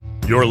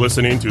You're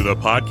listening to the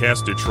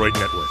Podcast Detroit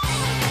Network.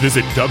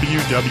 Visit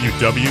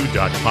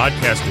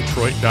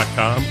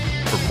www.podcastdetroit.com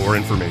for more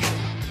information.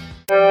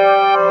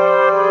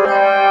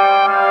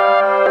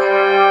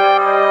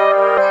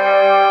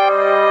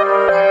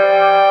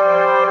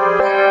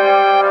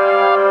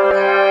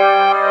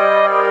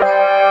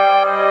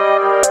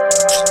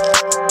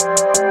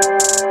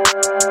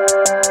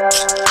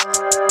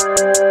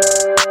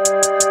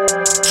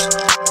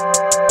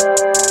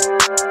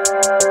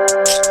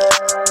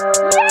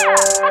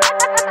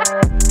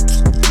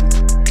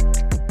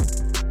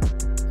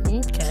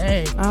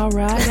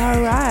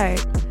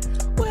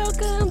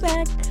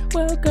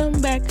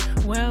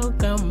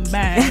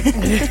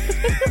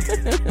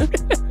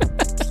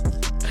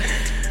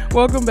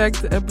 Welcome back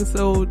to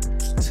episode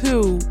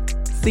 2,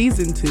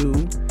 season 2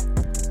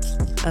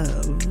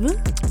 of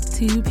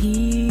 2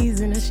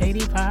 Peas in a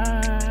Shady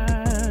Pod.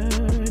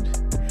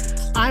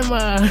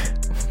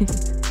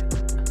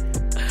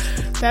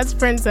 That's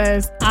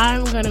Princess.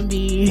 I'm gonna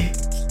be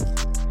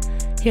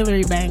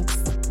Hillary Banks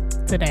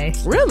today.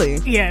 Really?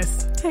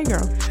 Yes. Hey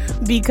girl.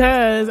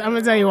 Because I'm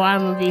gonna tell you why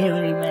I'm gonna be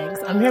Hillary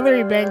Banks. I'm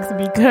Hillary Banks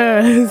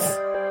because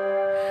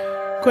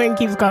Quentin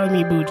keeps calling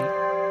me bougie.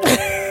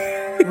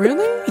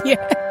 Really? Yes.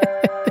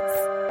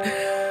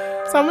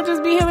 So I'm gonna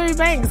just be Hillary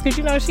Banks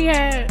because she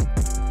had,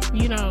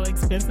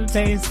 expensive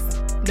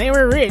tastes. They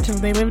were rich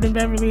if they lived in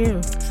Beverly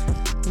Hills.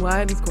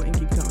 Why does Quentin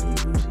keep calling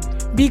you bougie?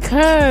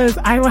 Because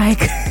I like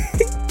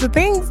the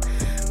things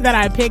that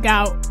I pick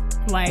out,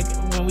 like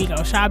when we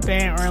go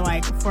shopping or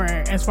like for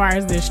as far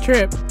as this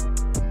trip.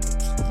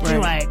 Right.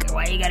 You're like,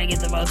 why you gotta get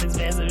the most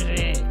expensive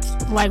shit?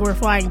 Like we're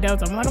flying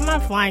Delta. I'm like, I'm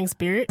not flying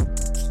Spirit.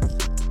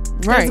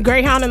 Right. There's a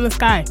Greyhound in the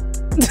sky.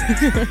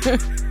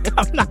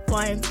 I'm not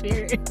flying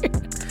Spirit.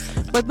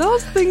 But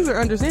those things are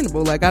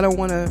understandable. Like, I don't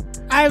want to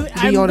I'm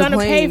going to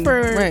pay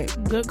for right.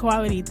 good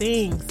quality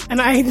things.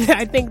 And I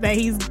think that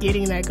he's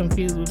getting that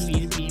confused with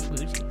me being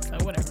bougie. So,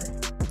 whatever.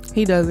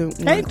 He doesn't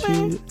want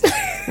you.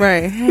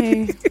 Right.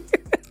 Hey.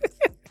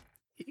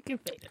 You can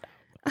fade it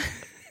out.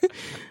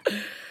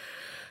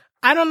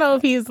 I don't know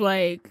if he's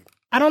like...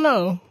 I don't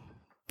know.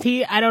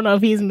 I don't know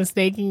if he's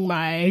mistaking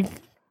my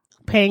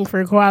paying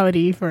for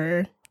quality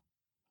for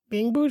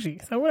being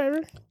bougie. So, whatever.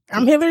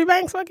 I'm Hillary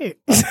Banks. Fuck it.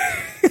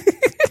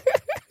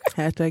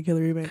 Hashtag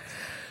Hillary Banks.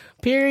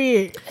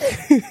 Period.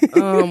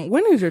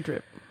 When is your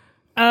trip?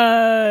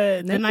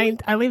 The 9th.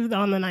 I leave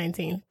on the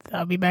 19th.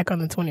 I'll be back on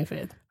the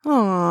 25th.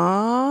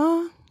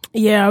 Aww.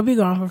 Yeah, I'll be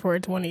gone for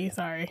 420.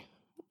 Sorry.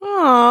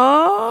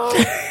 Aww.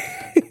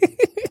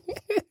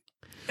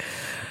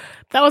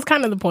 That was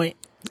kind of the point.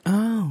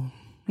 Oh.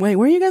 Wait,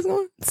 where are you guys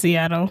going?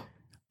 Seattle.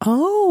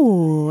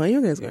 Oh, you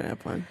guys gonna have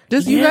fun?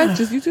 Just you guys?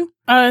 Just you two?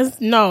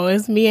 No,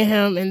 it's me and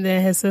him, and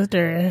then his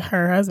sister and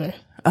her husband.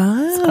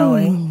 Oh, is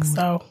going.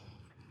 So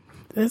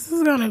this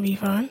is gonna be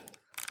fun.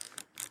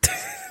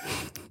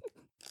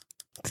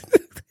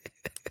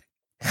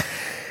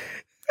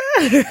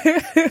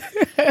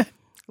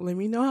 Let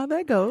me know how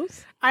that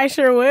goes. I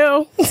sure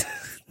will.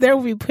 There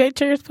will be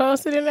pictures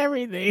posted and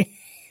everything.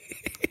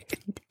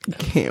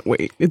 Can't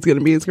wait. It's gonna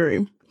be a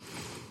scream.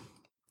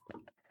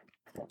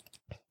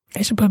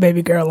 They should put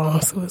Baby Girl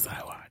on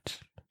Suicide Watch.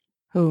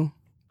 Who?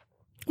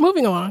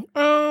 Moving along.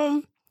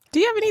 Do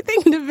you have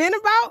anything to vent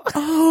about?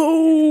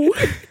 Oh.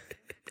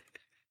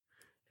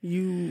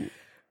 You.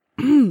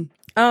 No?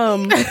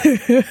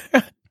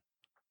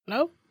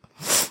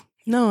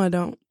 No, I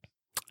don't.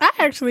 I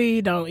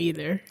actually don't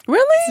either.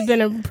 Really? It's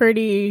been a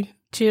pretty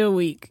chill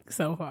week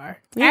so far.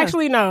 Yeah.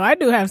 Actually, no, I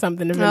do have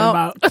something to vent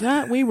about.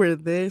 We were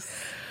this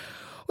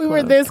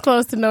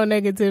close to no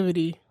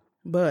negativity.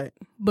 But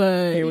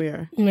here we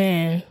are.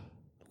 Man,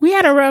 we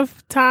had a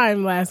rough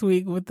time last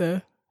week with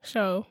the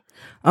show.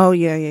 Oh,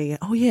 yeah.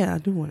 Oh, yeah, I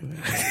do want to.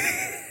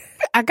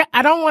 I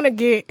don't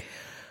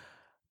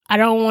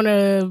want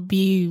to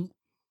be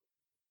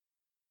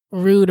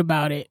rude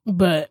about it,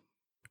 but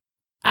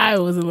I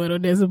was a little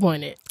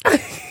disappointed.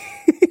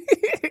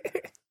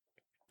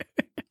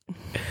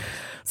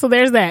 So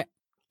there's that.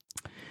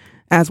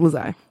 As was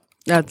I.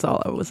 That's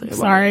all I was saying.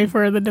 Sorry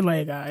for the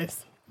delay,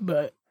 guys.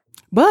 But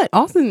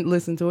Austin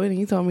listened to it and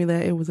he told me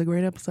that it was a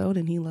great episode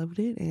and he loved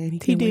it and he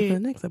can't wait for the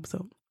next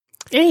episode.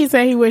 And he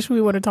said he wished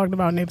we would have talked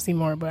about Nipsey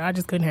more, but I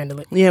just couldn't handle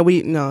it. Yeah,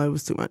 it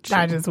was too much.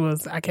 I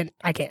can't.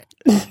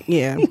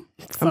 Yeah.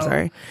 I'm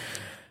sorry.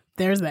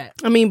 There's that.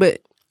 I mean,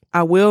 but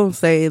I will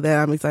say that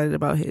I'm excited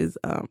about his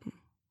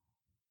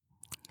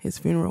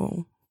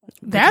funeral.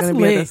 That's gonna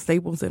lit. be at the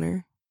Staples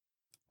Center.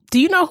 Do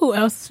you know who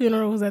else's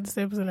funeral was at the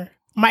Staples Center?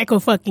 Michael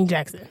fucking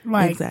Jackson.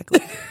 Exactly.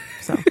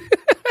 So,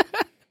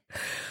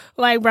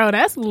 like, bro,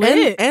 that's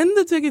lit. And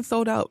the tickets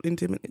sold out in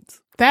 10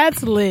 minutes.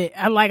 That's lit.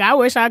 I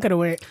wish I could have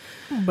went,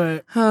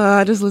 but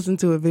I just listened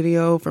to a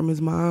video from his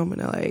mom,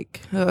 and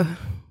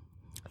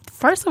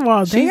first of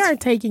all, they are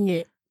taking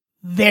it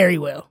very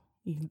well,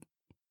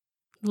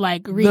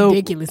 like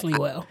ridiculously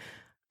well.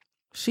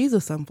 She's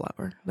a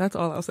sunflower. That's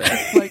all I'll say.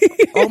 Like,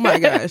 oh my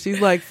gosh, she's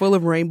like full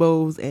of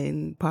rainbows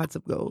and pots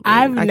of gold.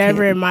 I've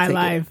never in my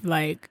life,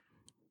 like,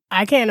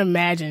 I can't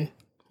imagine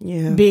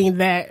being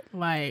that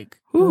like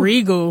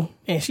regal,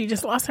 and she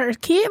just lost her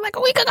kid like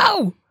a week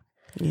ago.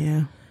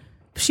 Yeah.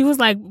 She was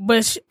like,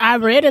 but I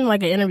read in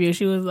like an interview,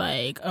 she was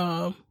like,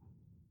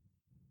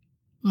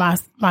 my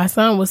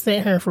son was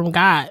sent here from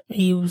God.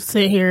 He was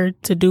sent here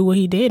to do what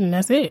he did, and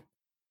that's it.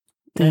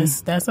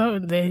 That's all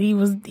that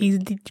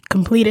he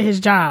completed his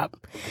job.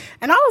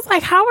 And I was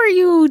like, how are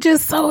you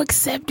just so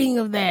accepting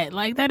of that?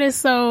 Like, that is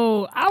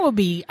so, I would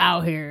be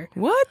out here.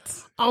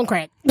 What? On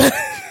crack. That's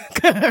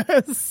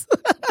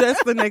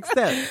the next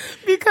step.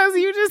 Because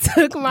you just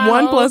took my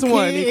 1 +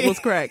 1 kid.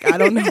 = crack. I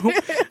don't know.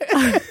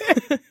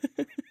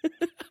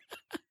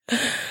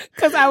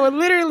 Because I would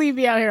literally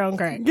be out here on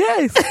crack.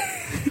 Yes.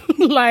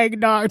 Like,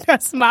 dog,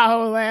 that's my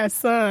whole ass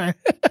son.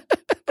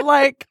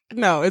 Like,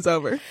 no, it's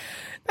over.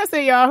 That's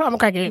it, y'all. I'm a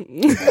crackhead.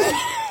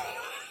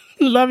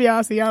 Love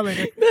y'all. See y'all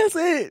later. That's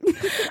it.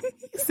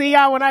 See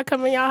y'all when I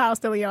come in y'all house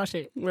stealing y'all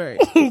shit. Right.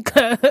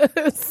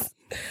 Cause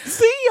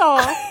see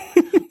y'all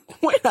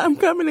when I'm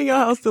coming in your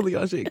house stealing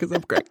y'all shit because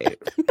I'm crackhead.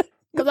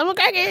 Because I'm a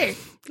crackhead.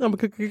 I'm a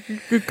crackhead.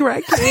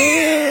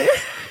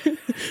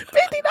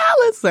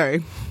 $50.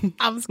 Sorry.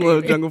 I'm Little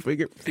scared. jungle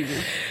figure.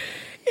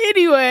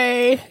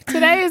 Anyway,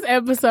 today's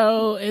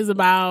episode is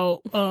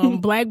about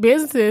black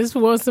businesses.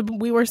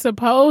 We were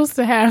supposed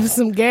to have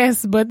some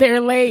guests, but they're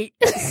late.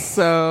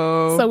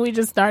 So we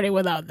just started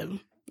without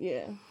them.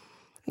 Yeah.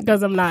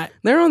 Because I'm not.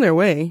 They're on their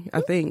way,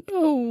 I think.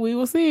 Oh, we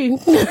will see.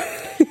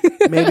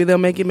 Maybe they'll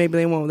make it, maybe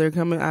they won't. They're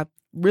coming. I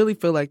really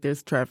feel like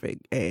there's traffic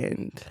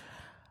and...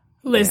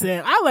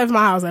 Listen, I left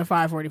my house at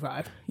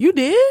 5:45. You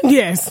did?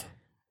 Yes.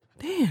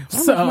 Damn. I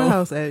left my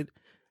house at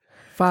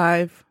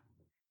 5.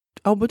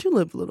 Oh, but you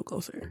live a little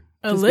closer.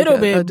 A little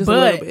bit.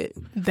 But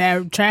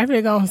that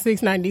traffic on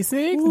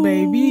 696,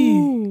 baby.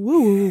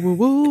 Woo, woo,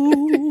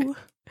 woo.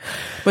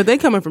 But they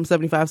coming from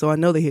 75, so I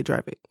know they hit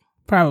traffic.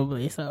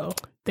 Probably so.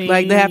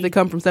 They have to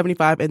come from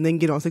 75 and then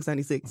get on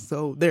 696,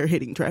 so they're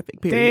hitting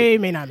traffic, period. They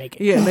may not make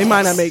it. Yeah, they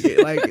might not make it.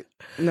 Like,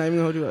 not even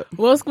gonna hold you up.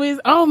 We'll squeeze.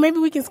 Oh, maybe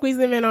we can squeeze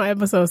them in on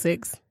episode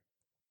 6.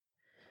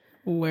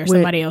 Where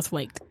somebody else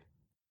flaked.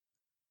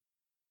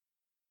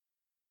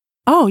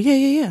 Oh,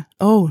 yeah.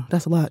 Oh,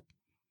 that's a lot.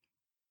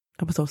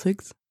 Episode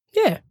 6?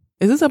 Yeah.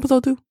 Is this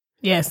episode 2?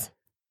 Yes.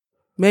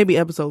 Maybe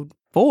episode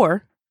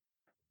 4.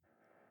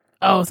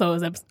 Oh, so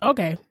it's episode...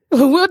 Okay.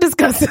 We'll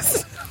discuss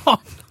this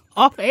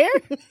off air?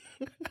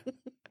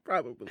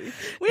 Probably.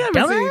 We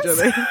haven't seen each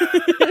other.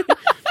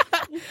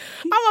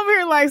 I'm over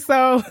here like,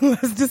 so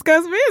let's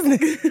discuss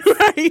business.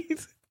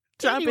 Right.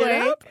 Chop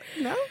it up.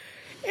 No?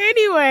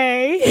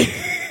 Anyway,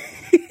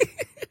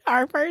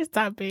 our first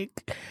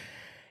topic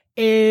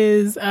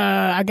is,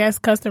 I guess,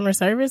 customer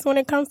service when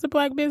it comes to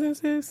black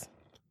businesses.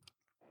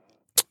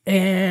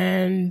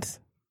 And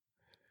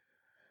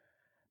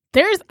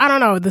there's, I don't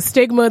know, the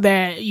stigma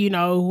that, you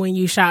know, when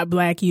you shop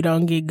black, you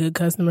don't get good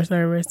customer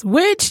service,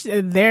 which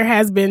there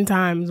has been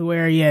times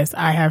where, yes,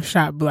 I have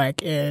shopped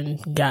black and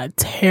got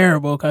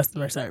terrible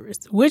customer service,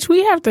 which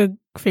we have to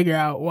figure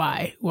out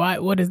why.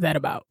 What is that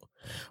about?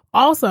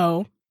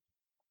 Also,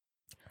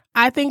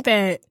 I think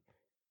that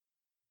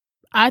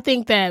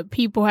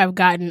people have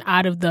gotten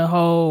out of the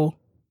whole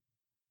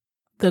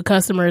the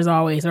customer is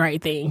always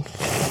right thing.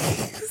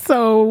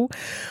 So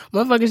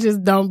motherfuckers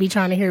just don't be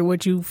trying to hear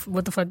what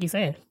the fuck you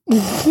saying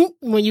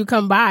when you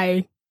come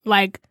by.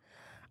 Like,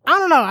 I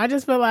don't know. I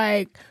just feel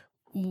like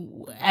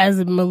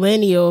as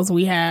millennials,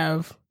 we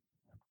have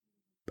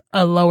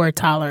a lower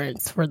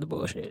tolerance for the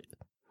bullshit.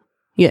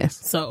 Yes.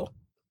 So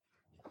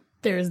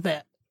there's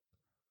that.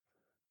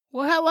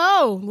 Well,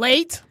 hello,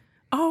 late.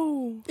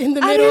 Oh, in the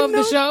middle of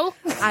the show.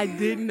 I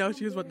didn't know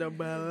she was about to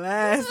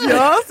blast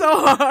y'all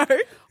so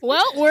hard.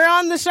 Well, we're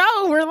on the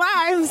show. We're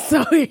live,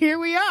 so here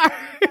we are.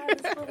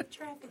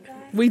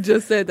 We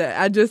just said that.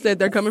 I just said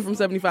they're coming from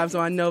 75, so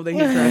I know they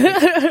hit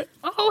traffic.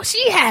 Oh,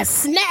 she has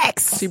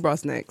snacks. She brought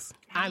snacks.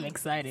 I'm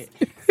excited.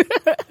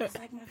 It's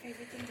like my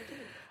favorite thing to do.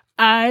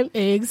 I'm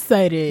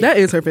excited. That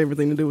is her favorite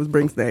thing to do, is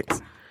bring snacks.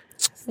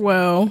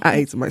 Well, I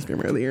ate some ice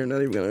cream earlier.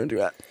 Not even gonna do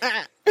that.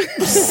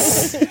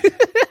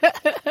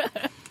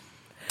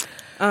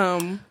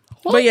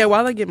 But yeah,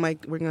 while I get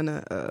Mike, we're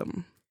gonna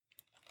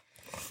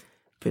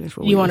finish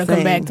what you want to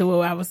come back to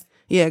what I was.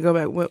 Yeah, go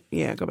back.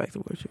 Go back to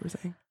what you were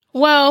saying.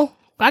 Well,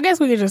 I guess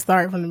we could just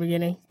start from the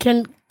beginning.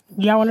 Can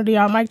y'all want to do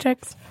y'all mic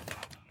checks?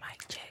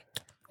 Mic check.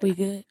 We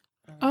good?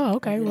 Oh,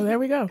 okay. Well, there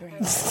we go.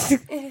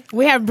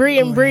 We have Bree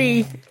and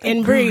Bree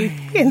in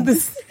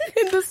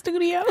the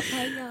studio.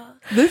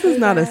 This is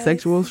not a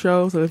sexual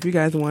show, so if you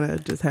guys want to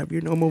just have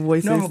your normal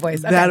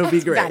voices, that'll be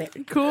great. Got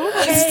it. Cool.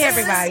 Hey,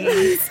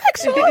 everybody.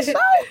 Sexual show.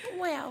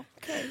 Well,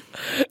 okay.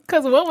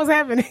 Because what was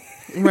happening?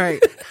 Right.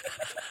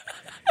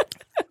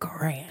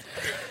 Grand.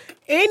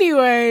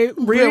 Anyway,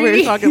 Bree over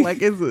here talking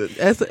like it's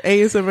an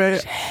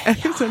ASMR.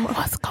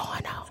 What's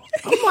going on?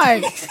 I'm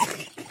like,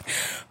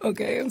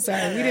 okay, I'm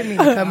sorry. We didn't mean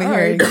to come in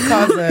here and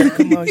cause a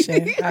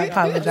commotion. I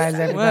apologize,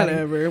 everybody.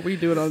 Whatever. We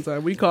do it on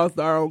time. We cause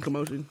our own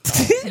commotion.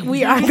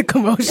 We are the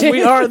commotion.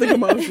 We are the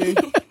commotion.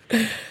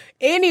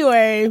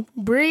 Anyway,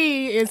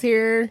 Bree is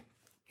here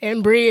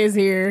and Bree is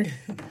here.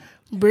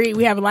 Bree,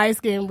 we have light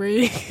skin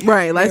Bree.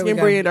 Right, light There we skin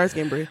go. Bree and dark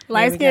skin Bree.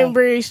 Light we skin go.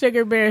 Bree,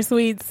 Sugar Bear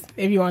Sweets.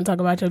 If you want to talk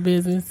about your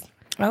business.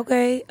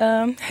 Okay.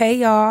 Hey,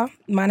 y'all.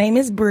 My name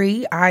is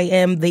Bree. I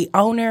am the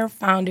owner,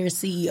 founder,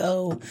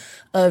 CEO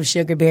of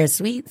Sugar Bear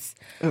Sweets.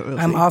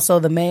 I'm also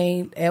the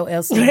main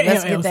LLC.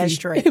 Let's get that LLC.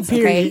 straight. Okay.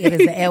 Period.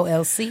 It is an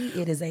LLC.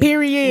 It is a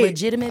Period.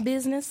 legitimate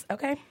business.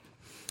 Okay.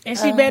 And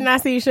she better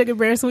not see Sugar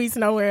Bear Sweets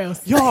nowhere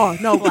else. Y'all,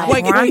 no,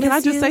 wait, can I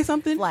Promise just you? say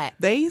something? Flat.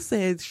 They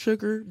said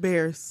Sugar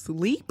Bear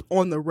Sleep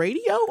on the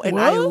radio, and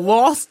I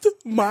lost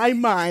my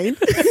mind.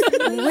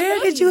 Where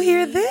did you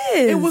hear this?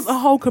 It was a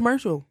whole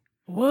commercial.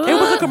 What? It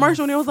was a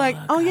commercial, and it was like,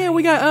 oh yeah,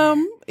 we got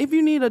if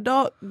you need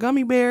adult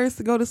gummy bears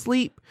to go to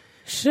sleep,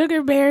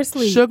 Sugar Bear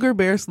Sleep. Sugar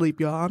Bear Sleep,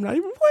 y'all. I'm not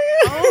even playing.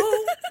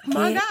 Oh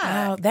my God.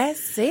 Oh, that's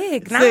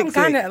sick. Now Sick, I'm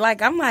kind of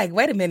like,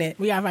 wait a minute.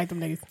 We gotta fight them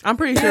niggas. I'm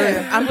pretty sure.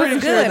 I'm pretty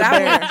sure good. the I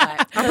bear.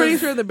 don't- I'm pretty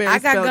sure the bear. I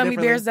got gummy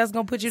bears that's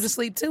going to put you to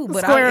sleep too,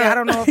 but I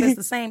don't know if it's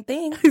the same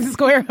thing.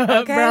 Square up,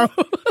 Okay. bro.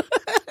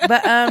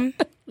 But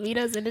Meet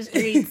us in the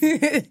streets.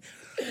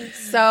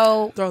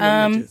 so Throw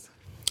them bitches.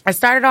 I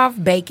started off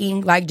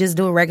baking, like just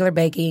doing regular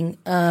baking.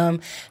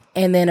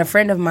 And then a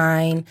friend of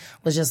mine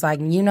was just like,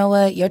 you know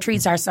what? Your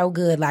treats are so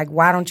good. Like,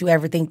 why don't you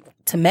ever think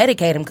to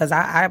medicate them? Because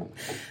I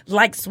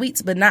like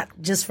sweets, but not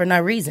just for no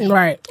reason.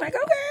 Right. Like,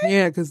 okay.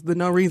 Yeah, because the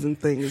no reason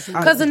thing is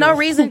Because of no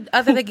reason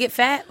other than get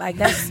fat. Like,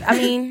 that's, I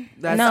mean,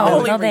 That's no, the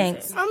only no reason.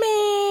 thanks. I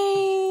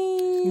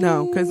mean,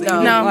 No, because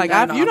No, like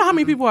you know how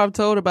many people I've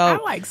told I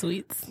about, like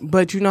sweets.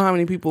 but you know how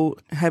many people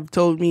have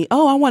told me,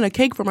 oh, I want a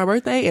cake for my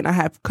birthday, and I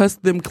have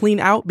cussed them clean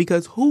out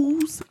because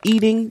who's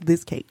eating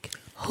this cake?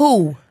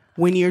 Who?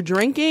 When you're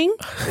drinking,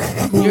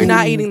 you're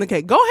not eating the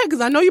cake. Go ahead,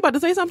 because I know you're about to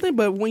say something,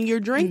 but when you're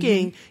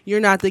drinking, you're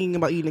not thinking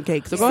about eating the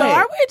cake. So go So ahead.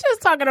 are we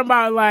just talking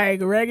about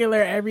like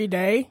regular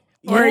everyday?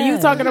 Or are you Yeah.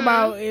 talking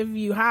about if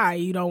you high,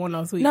 you don't want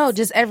no sweets? No,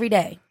 just every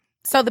day.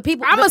 So the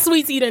people. I'm a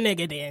sweets eater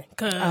nigga then.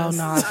 Cause Oh,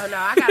 no. Oh no,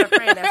 I got a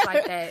friend that's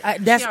like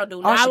that. that's she don't do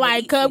all nothing I but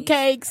like eat sweets.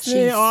 cupcakes She's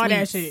and all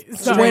that sweet. shit.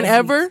 So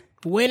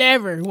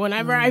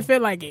whenever I feel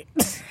like it.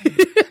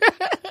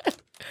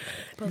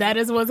 That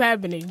is what's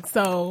happening.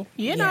 So,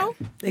 you know.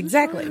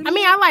 Exactly. I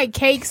mean, I like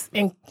cakes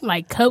and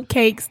like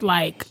cupcakes,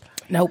 like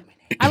Nope.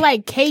 I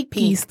like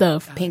cakey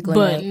stuff, Pink but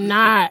lemonade.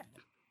 not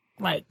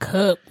like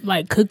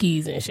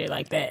cookies and shit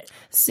like that.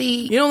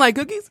 See, You don't like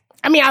cookies?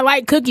 I mean, I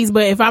like cookies,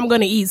 but if I'm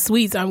gonna eat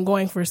sweets, I'm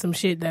going for some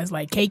shit that's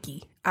like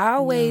cakey. I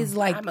always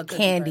like I'm a cookie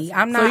candy.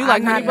 person. I'm not. So you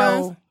like I'm not honey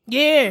buns? no.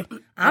 Yeah,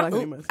 I like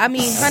honey buns. I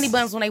mean, honey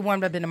buns when they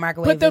warmed up in the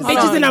microwave. put them is-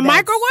 bitches in a on.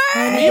 microwave.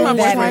 Me and my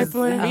That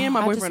boyfriend, is- me and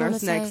my I just boyfriend are wanna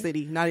snack say-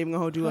 city. Not even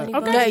gonna hold you up.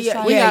 Okay.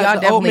 Yeah, We y'all got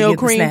the definitely oatmeal get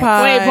the cream snack.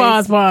 pie. Wait,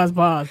 pause.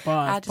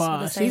 I just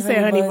wanna say She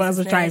said honey buns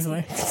is was nasty.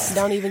 trifling.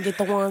 Don't even get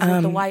the ones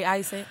with the white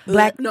icing.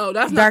 Black. No,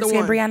 that's not dark the skin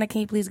one. Brianna.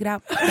 Can you please get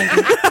out? Thank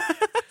you.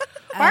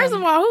 First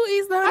of all, who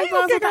eats the honey you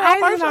gonna buns with kick the her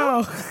out icing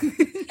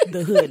first on?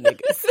 The hood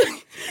niggas.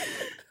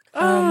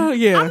 Oh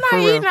yeah, I'm not for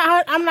eating. real.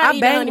 I'm not I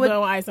eating bang honey with-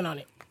 bun with icing on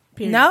it.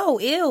 Period. No,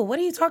 ew. What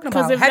are you talking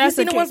 'Cause about? if Have you that's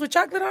seen the the ones case- with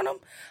chocolate on them?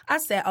 I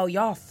said, oh,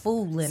 y'all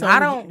fooling. So, I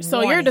don't. So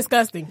want you're it.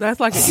 disgusting. That's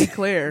like an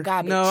eclair.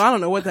 Garbage. No, I don't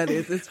know what that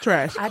is. It's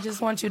trash. I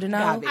just want you to know.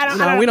 Garbage.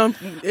 No, we don't.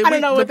 I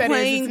don't know what the that is.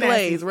 plain It's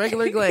nasty. glaze,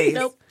 regular glaze.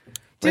 Nope.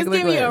 Just Regular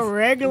give me a glaze.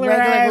 regular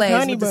Regular ass glaze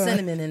honey with the bun.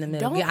 cinnamon in the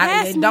middle. Don't Yeah,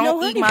 pass me don't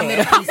no eat honey my bun.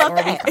 middle piece or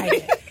we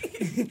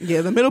fight.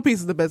 Yeah, the middle piece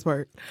is the best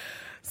part.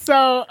 So,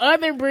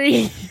 other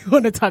Bree, you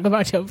want to talk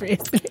about your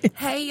business?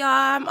 Hey y'all,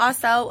 I'm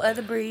also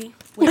Other Bree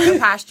with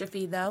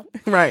apostrophe though.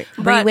 Right.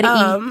 But with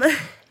an E.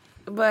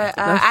 but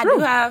That's I true.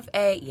 do have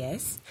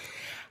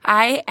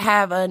I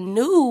have a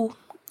new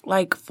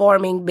like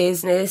forming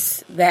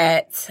business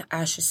that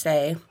I should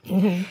say.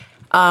 It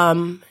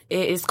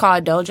is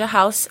called Doja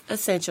House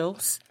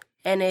Essentials,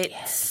 and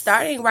it's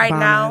starting right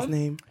Bomb-ass now.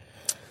 name.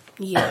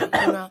 Yeah,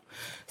 you know.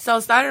 So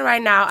starting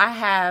right now, I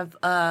have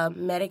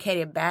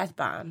medicated bath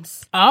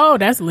bombs. Oh,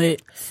 that's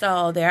lit.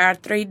 So there are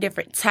 3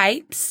 different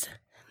types.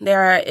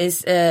 There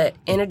is a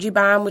energy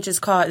bomb, which is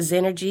called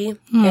Zenergy,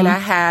 and I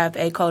have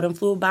a cold and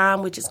flu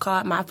bomb, which is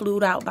called My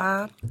Flued Out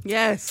Bomb.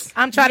 Yes.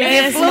 I'm trying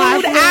Yes, to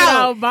my get flued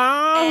out.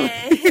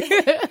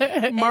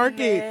 bomb.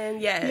 Market. And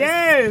yes.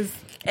 Yes.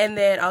 And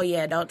then, oh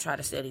yeah, don't try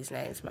to steal these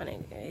names, my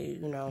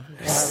nigga. You know,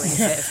 they already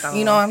set on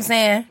You know what I'm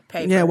saying?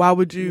 paper. Yeah. Why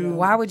would you?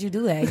 Why would you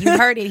do that? You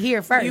heard it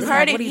here first. You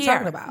heard Like, it What are you here.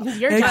 talking about?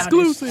 You're childish.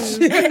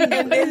 Exclusive.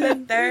 And then the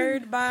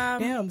third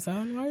bomb, Damn,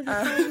 son. Why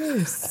are you doing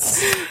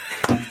this?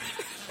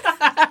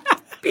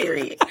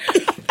 period.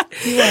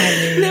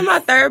 And then my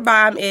third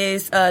bomb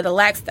is the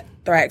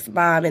Laxtrax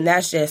bomb, and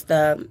that's just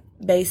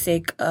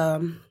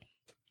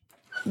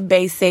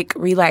basic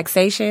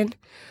relaxation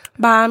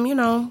bomb. You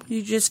know,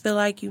 you just feel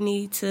like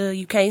you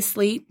can't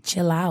sleep.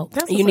 Chill out.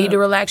 You need to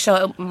relax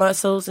your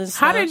muscles and stuff.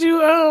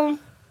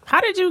 How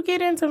did you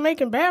get into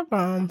making bath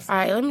bombs? All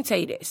right, let me tell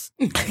you this.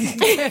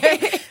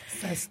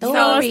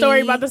 Tell a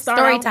story about the start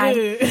Story off time.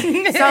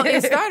 good. So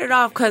it started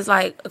off because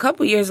like a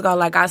couple years ago,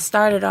 like I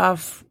started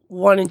off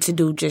wanting to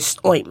do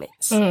just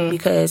ointments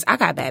because I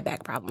got bad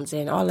back problems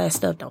and all that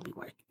stuff don't be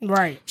working.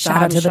 Right.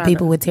 Shout out to the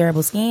people with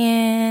terrible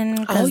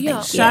skin. Oh,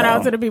 yeah. Shout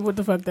out to the people with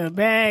the fucked up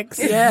backs.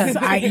 Yeah.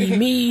 I.e.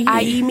 me.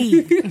 I.e.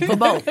 me. For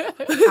both.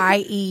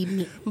 I.e.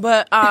 me.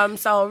 But,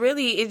 so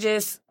really it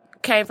just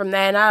came from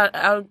that. And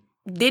I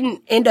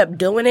didn't end up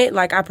doing it.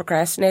 Like, I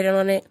procrastinated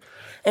on it.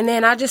 And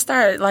then I just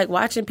started, like,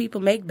 watching people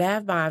make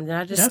bath bombs. And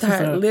I just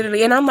started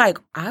literally, and I'm like,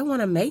 I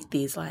want to make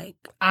these. Like,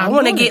 I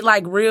want to get,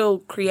 like, real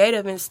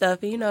creative and stuff,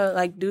 and, you know,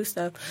 like, do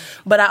stuff.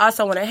 But I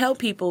also want to help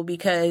people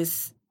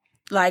because,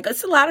 like,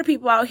 it's a lot of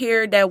people out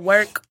here that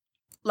work,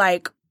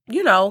 like,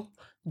 you know,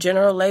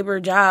 general labor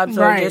jobs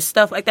or just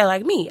stuff like that.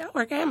 Like me, I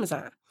work at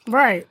Amazon.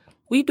 Right.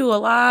 We do a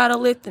lot of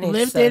lifting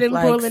and stuff. And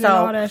pulling and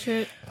all that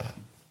shit.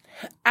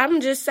 I'm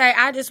just saying,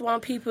 I just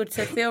want people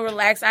to feel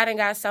relaxed. I done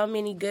got so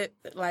many good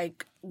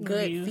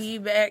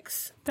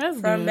feedbacks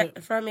from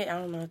it. I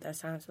don't know if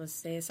that's how I'm supposed to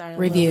say it. Sorry,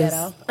 reviews.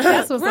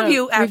 That's what's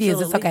review.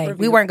 Reviews. It's okay.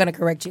 We weren't going to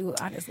correct you,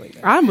 honestly.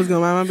 I was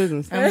going to mind my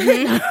business.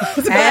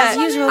 As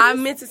usual. I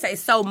meant to say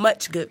so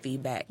much good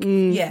feedback.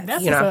 Yeah,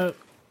 That's you what's know. up.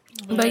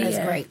 but That's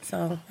yeah. great.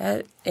 So,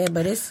 but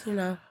it's, you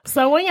know.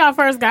 So when y'all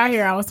first got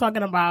here, I was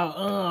talking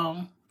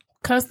about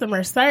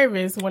customer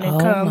service when it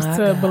comes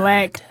to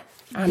black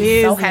I'm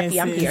businesses. so happy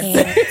I'm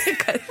here.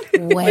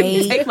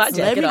 Wait. Take my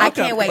jacket off. I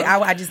can't wait.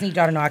 I just need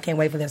y'all to know I can't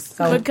wait for this.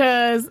 So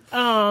Because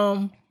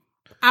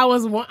I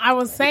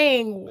was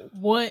saying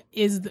why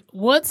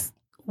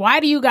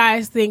do you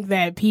guys think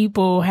that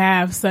people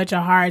have such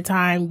a hard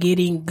time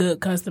getting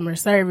good customer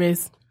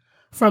service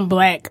from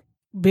black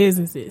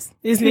businesses?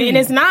 And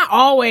it's not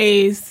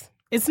always.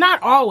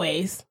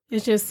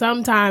 It's just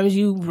sometimes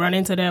you run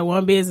into that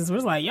one business where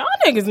it's like, y'all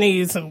niggas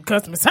need some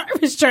customer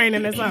service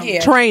training or something.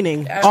 Yeah.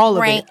 Training. All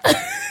of it.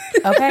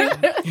 okay.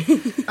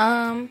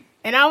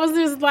 And I was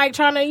just like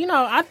trying to, you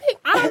know, I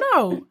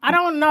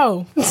don't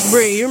know.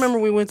 Brie, you remember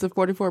we went to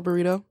 44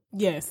 Burrito?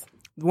 Yes.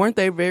 Weren't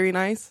they very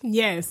nice?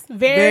 Yes.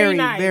 Very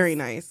nice. Very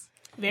nice.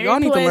 Very Y'all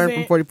need to learn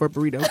from pleasant. 44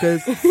 Burrito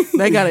because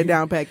they got it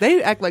down packed.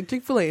 They act like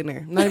Chick-fil-A in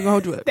there. Not even gonna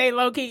hold you up. They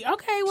low key.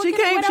 Okay. What She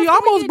can- came. what She else can we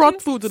almost get brought you?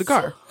 the food to the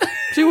car.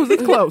 She was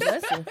this close.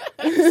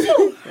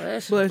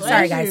 Bless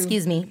Sorry, you. guys.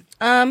 Excuse me.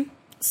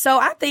 So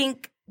I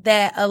think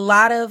that a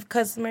lot of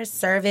customer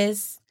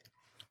service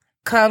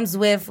comes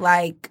with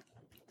like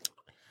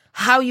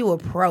how you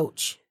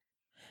approach,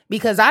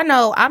 because I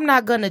know I'm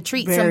not gonna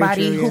treat Very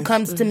somebody true, who yes.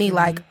 comes to me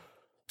like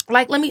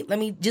let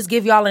me just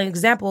give y'all an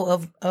example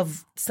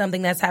of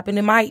something that's happened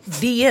in my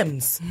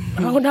DMs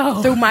Oh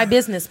no. through my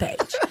business page.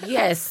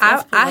 Yes.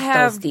 I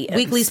have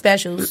weekly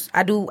specials.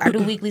 I do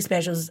weekly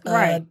specials.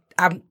 Right.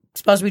 I'm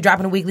supposed to be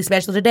dropping a weekly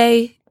special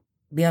today.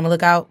 Be on the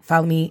lookout.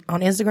 Follow me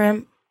on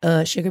Instagram,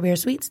 Sugar Bear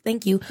Sweets.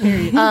 Thank you.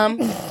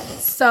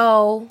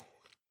 So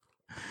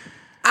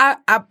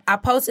I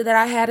posted that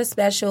I had a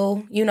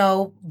special, you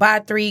know, buy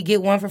 3,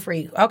 get 1 for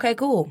free. Okay,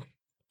 cool.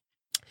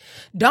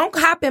 Don't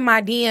hop in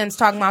my DMs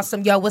talking about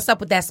some, yo, what's up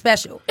with that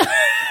special?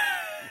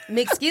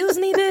 Excuse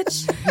me,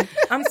 bitch.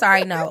 I'm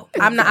sorry, no.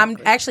 I'm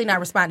actually not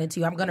responding to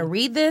you. I'm gonna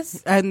read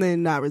this And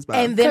then not respond.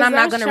 and then 'Cause I'm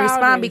not that's gonna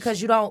respond childish.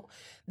 because you don't.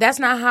 That's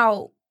not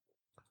how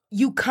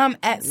you come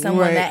at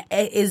someone Right.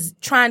 that is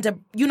trying to,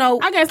 you know,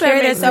 I guess that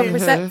carry makes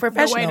themselves sense.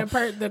 professional. The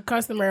way the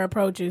customer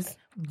approaches.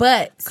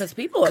 But Because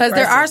people are because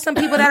there are aggressive. some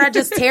people that are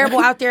just terrible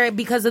out there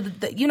because of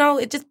the, you know,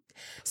 it just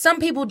some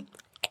people.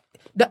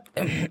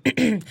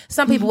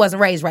 Some people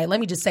wasn't raised right. Let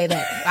me just say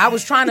that. I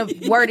was trying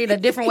to word it a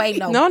different way.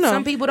 No. No.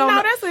 Some people don't. No,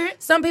 know. that's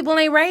it. Some people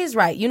ain't raised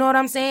right. You know what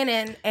I'm saying?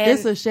 And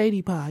it's a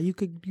shady pod. You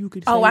could.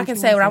 oh, say I can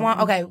say what I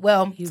want. Okay,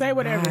 well, Say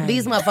whatever.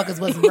 these motherfuckers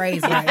wasn't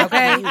raised right.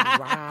 Okay,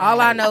 all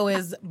I know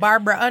is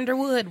Barbara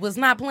Underwood was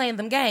not playing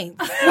them games.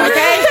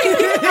 Okay,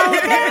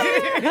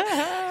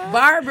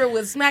 Barbara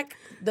would smack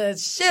the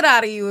shit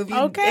out of you if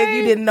you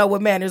didn't know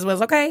what manners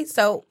was. Okay,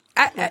 so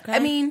I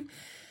mean,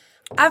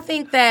 I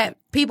think that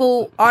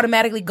people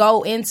automatically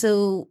go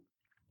into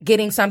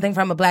getting something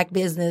from a black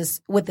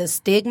business with a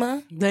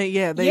stigma.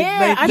 They I they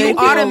think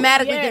feel-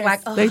 automatically yes. think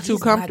like, oh, they these too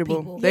black comfortable.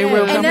 people. They Yeah.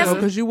 real And comfortable that's-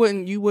 because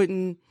you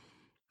wouldn't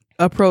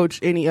approach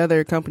any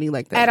other company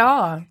like that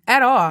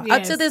At all.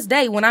 Yes. To this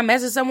day, when I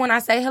message someone, I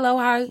say, hello,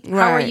 how are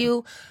Right.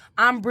 you?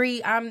 I'm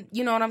Bree.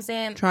 You know what I'm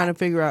saying? Trying to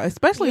figure out,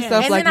 especially Yeah.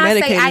 stuff And like then I say,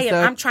 medicated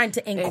stuff. I'm trying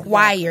to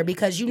inquire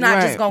because you're not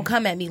just Right. going to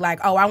come at me like,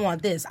 oh, I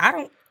want this.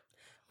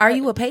 Are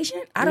you a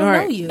patient? I don't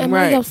Right. know you. Am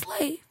I your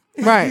slave?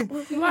 Right.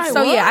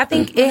 So yeah, I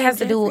think it has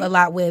to do a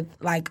lot with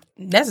like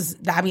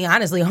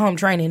honestly, home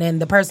training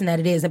and the person that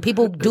it is, and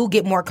people do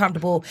get more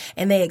comfortable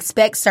and they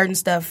expect certain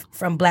stuff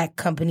from black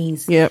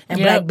companies Yep.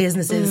 and black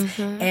businesses,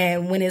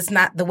 and when it's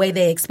not the way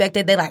they expect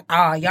it, they're like,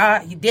 oh,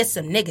 y'all, you did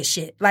some nigga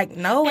shit. Like,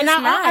 no, it's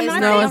not. I No,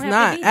 don't it's have to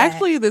not. be that.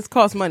 Actually, this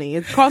costs money.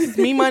 It costs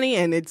me money,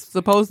 and it's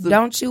supposed to.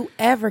 Don't you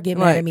ever get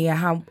mad Right. at me at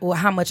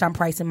how much I'm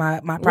pricing my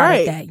product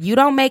Right. at. You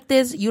don't make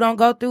this. You don't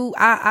go through.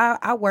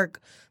 I work.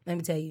 Let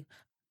me tell you.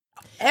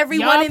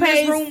 Everyone in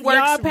this room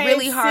works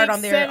really hard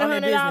on their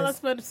 $700 business.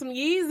 for some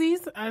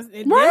Yeezys. Right.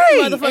 Them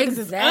motherfuckers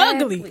is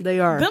ugly. They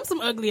are. Them some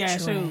ugly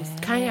ass shoes.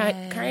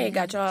 Kanye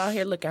got y'all out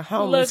here looking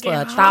homeless Looking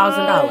for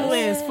 $1,000.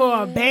 homeless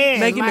for a band.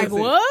 Make it like make sense.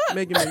 what?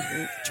 Make it make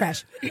sense.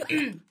 Trash.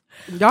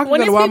 Y'all can go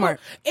to Walmart.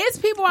 It's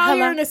people out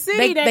here in the city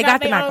They that got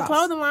got the their own knockoffs.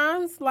 clothing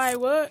lines. Like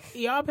what?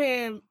 Y'all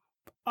paying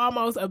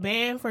almost a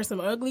band for some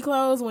ugly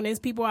clothes when there's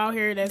people out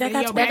here that's in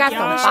your They got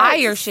backyard. some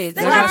fire shit.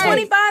 They got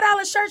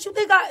 $25 shirts. You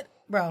think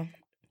bro?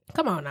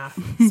 Come on now,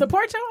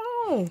 support your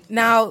own.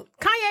 Now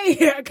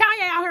Kanye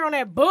out here on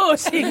that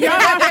bullshit. Y'all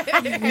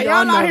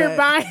out here that.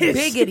 buying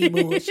biggity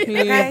bullshit.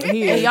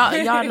 Okay?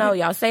 And y'all know,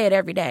 y'all say it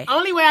every day.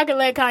 Only way I can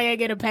let Kanye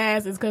get a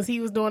pass is because he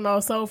was doing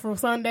those Soulful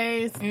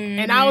Sundays,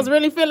 and I was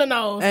really feeling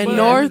those. And but,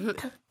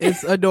 North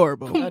is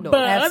adorable. but other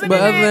But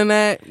other than than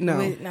that, no.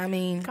 I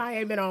mean,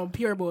 Kanye been on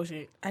pure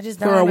bullshit. I just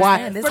For don't a while.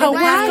 understand. This For is a the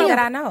while. thing that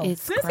I know.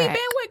 It's Since crack. he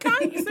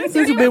been with Kanye,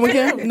 Since he been with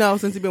Kim? No,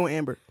 since he been with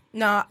Amber.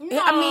 No, I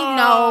mean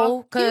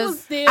no,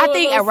 because I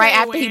think right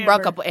after he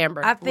broke up with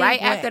Amber. I think Right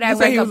when- after You that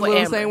say he breakup was a with little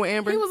Amber. same with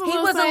Amber? He was a He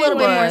little, was a same little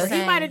with bit her. more He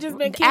same. might have just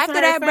been kissing After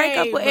her that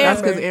breakup face, with but- That's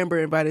Amber. because Amber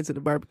invited to the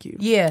barbecue.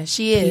 yeah,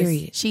 she is.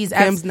 Period. She's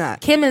Kim's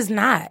not. Kim is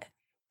not.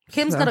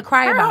 Kim's gonna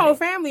cry Her about whole it.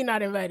 family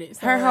not invited.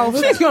 So. Her whole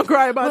She's gonna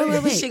cry about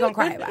it. she gonna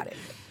cry about it.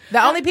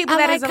 The only people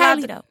I that is like allowed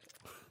Kylie, to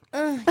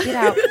though. get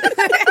out.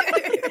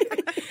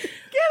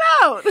 Get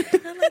out.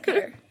 I like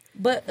her.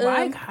 But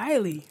Why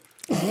Kylie?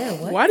 yeah,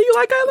 what? Why do you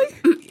like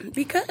Kylie?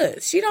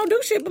 Because she don't do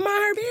shit but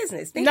mind her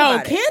business. Think No,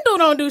 about it. Kendall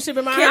don't do shit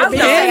but mind I her was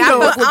gonna business. say, I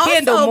Kendall. fuck with Also,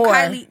 Kendall more.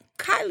 Kylie-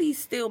 Kylie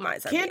still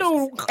minds her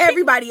Kendall- business.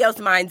 Everybody else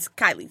minds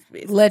Kylie's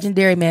business.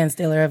 Legendary man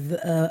stealer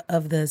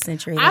of the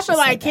century. I Let's feel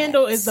just say like that.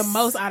 Kendall is the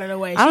most out of the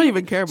way. I don't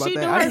even care about She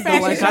that. do I her just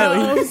don't like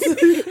fashion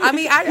Kylie. shows. I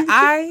mean,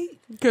 I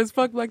Because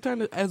fuck Black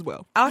China as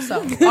well.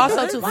 also too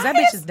because that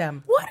bitch is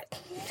dumb. What?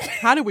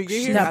 How did we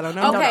get here? No. I don't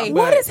know. Okay, But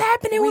What is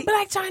happening with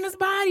Black China's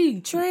body?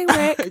 Train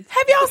wreck.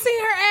 Have y'all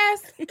seen her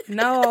ass?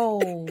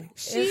 No, It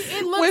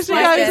When looks she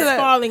like got it's into that-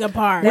 falling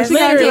apart. when she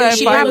got into Literally, that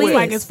she fight looks with-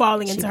 like it's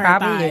falling into her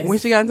probably thighs. is. when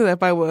she got into that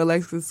fight with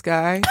Alexis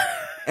Sky,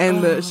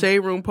 and the Shade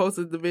Room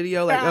posted the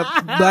video like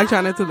up Black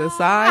China to the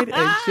side,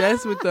 and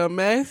Jess with the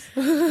mess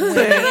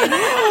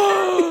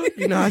said,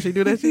 "You know how she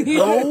do that shit?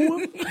 Oh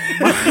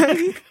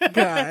my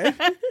god!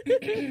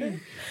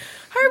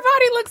 Her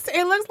body looks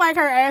like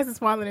her ass is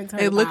falling into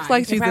her It looks thighs.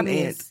 like she's an probably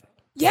ant, is.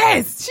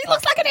 Yes, she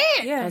looks like an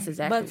ant. Yeah, That's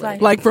exactly Bugs what it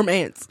Life. like from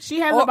ants. She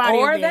has a body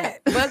or of ant.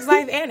 that Bugs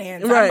Life and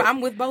ants. Right.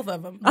 I'm with both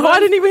of them. Oh, I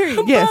didn't even hear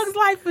you. Yes, Bugs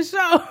Life for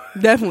sure.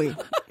 definitely.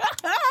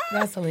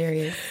 That's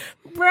hilarious.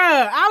 Bruh,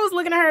 I was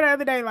looking at her the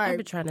other day I've like,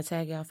 been trying to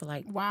tag y'all for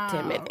like Wow.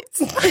 10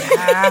 minutes.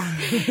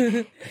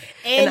 and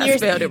I you're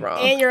spelled it wrong.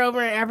 And you're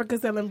over in Africa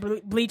selling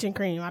bleaching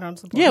cream. I don't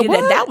support. Yeah, it.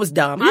 what? That was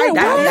dumb. Yeah,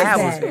 that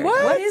what was is weird.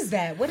 What is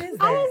that? What is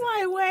that? I was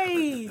like,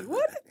 wait,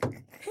 what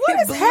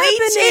is Bleaching?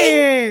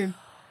 happening?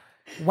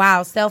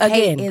 Wow,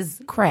 self-hate Again, is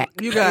crack.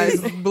 You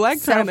guys,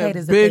 Black China Self-hate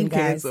is a been thing, guys.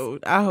 canceled.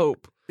 I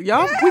hope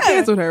y'all we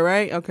canceled her,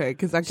 right? Okay,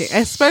 because I can't.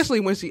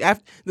 Especially when she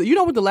after you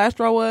know what the last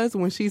straw was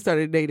when she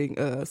started dating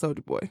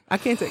Soulja Boy. I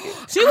can't take it.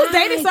 She was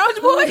dating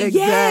Soulja Boy.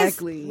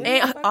 Exactly.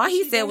 And all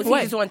he said was he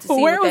just wanted to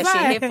see Where what was that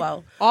I? shit hit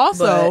for.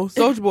 Also,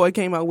 Soulja Boy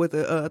came out with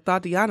a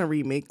Tatiana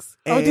remix.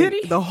 And Oh, did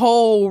he? The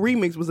whole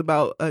remix was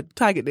about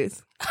Tiger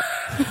Diss.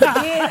 get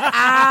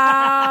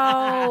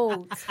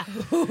out.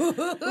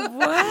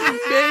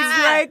 Big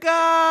Draco.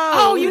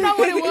 Oh, you know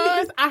what it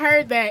was? I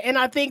heard that, and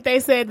I think they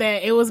said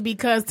that it was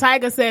because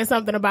Tyga said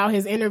something about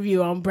his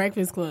interview on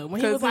Breakfast Club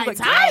when he 'Cause was he was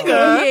like, like,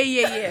 Tyga.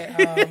 Yeah.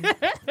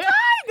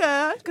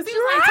 Tiger. Because he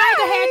was like,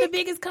 Tyga had the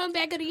biggest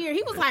comeback of the year.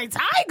 He was like,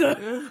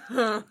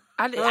 Tyga.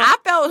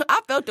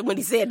 I felt it when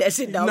he said that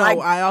shit though. No, like,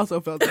 I also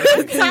felt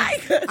that.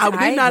 Tiger. I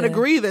did not Tiger.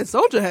 agree that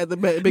Soulja had the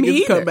biggest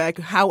either. comeback.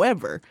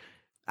 However,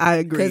 I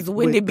agree. Because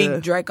when with did Big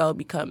the- Draco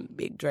become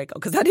Big Draco?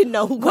 Because I didn't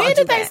know who When called did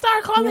you they that.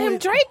 start calling him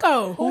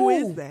Draco? Who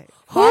is that?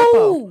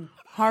 Who?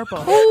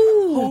 Harpo.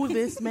 Who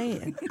this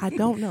man? I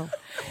don't know.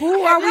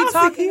 Who are we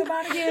talking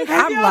about again?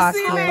 Have I'm y'all lost.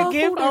 seen here. that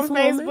GIF Who on this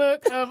woman?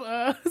 Facebook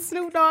of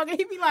Snoop Dogg? And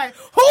he be like,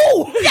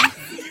 who?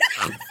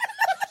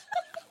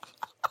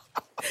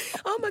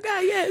 Oh my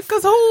God, yes.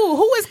 Because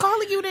who is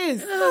calling you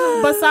this?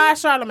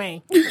 Besides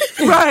Charlamagne.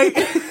 Right.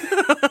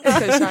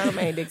 Because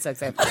Charlamagne dick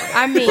sucks after.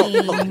 I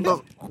mean,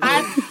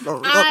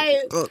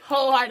 I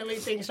wholeheartedly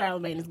think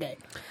Charlamagne is gay.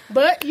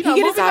 But, you know,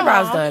 He get his moving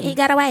eyebrows along. done.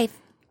 got a wife.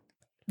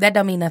 That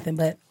don't mean nothing,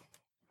 but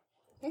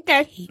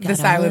Okay. the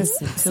silence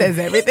says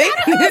everything.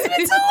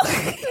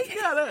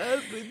 Got a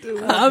husband too.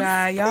 Oh,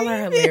 God, y'all are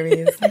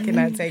hilarious. I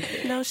cannot take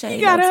it. No shade.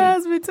 He got no a tea.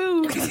 husband,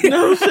 too.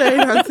 No shade,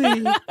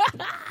 auntie.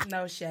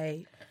 No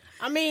shade.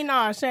 I mean,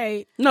 no,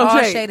 shade. No All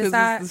shade. shade 'Cause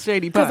aside. it's the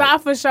Shady Because Pod. I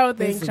for sure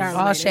think Charlamagne.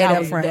 all is shade gay.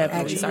 up front,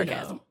 Definitely actually.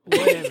 sarcasm.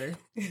 Whatever.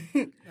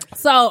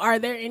 So, are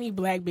there any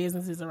black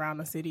businesses around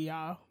the city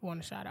y'all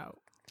want to shout out?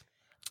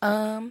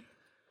 I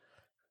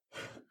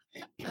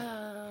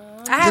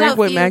Drink have a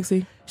with few.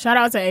 Maxie. Shout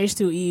out to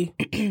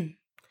H2E.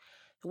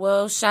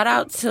 Well, shout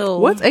out to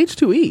What's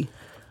H2E?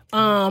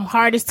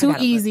 Heart is Too gotta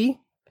look. Easy.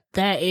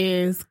 That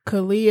is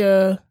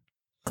Kalia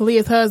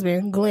Kalia's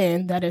husband,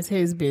 Glenn, that is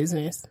his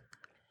business.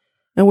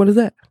 And what is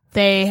that?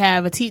 They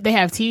have they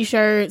have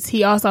t-shirts.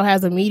 He also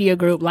has a media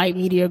group, Light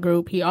Media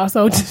Group. He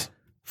also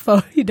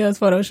he does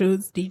photo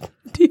shoots,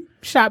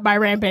 shot by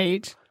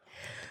Rampage.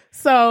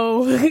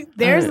 So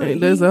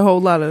there's a whole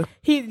lot of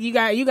you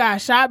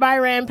got Shot by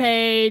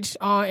Rampage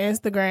on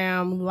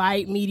Instagram,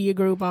 Light Media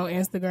Group on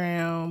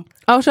Instagram.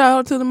 Oh, shout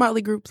out to the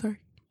Motley Group, sorry.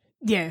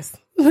 Yes.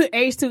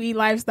 H2E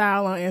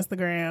Lifestyle on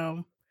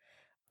Instagram.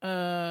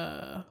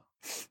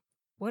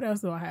 What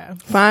else do I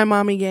have? Fine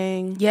Mommy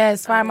Gang.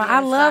 Yes, Fine Mommy. I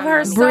love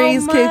her so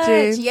Breeze much.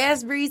 Kitchen.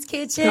 Yes, Breeze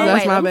Kitchen.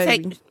 That's my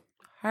baby.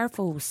 Her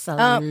food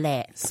slaps.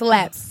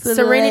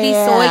 Serenity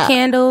Soy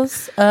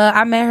Candles.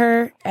 I met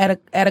her at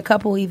a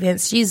couple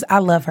events. I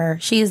love her.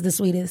 She is the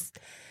sweetest.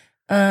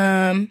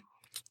 Sorry,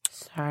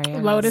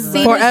 Lotus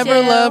Forever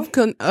Love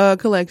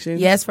Collection.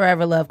 Yes,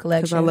 Forever Love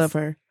Collection. I love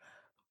her.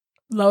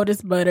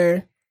 Lotus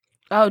Butter.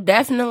 Oh,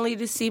 definitely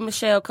the C.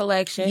 Michelle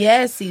collection.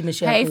 Yes, C.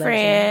 Michelle Hey, collection.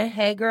 friend.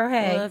 Hey, girl,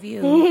 hey. Love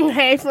you.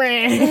 Hey,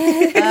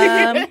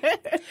 friend.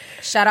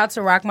 Shout out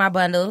to Rock My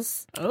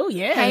Bundles. Oh,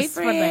 yes. Hey,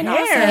 For friend. the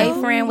hair. Hey,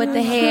 friend with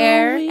the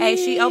hair. Hey,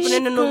 she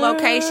opening a new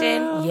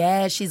location.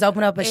 Yeah, she's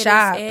opened up a It is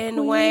shop.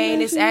 in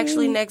Wayne. It's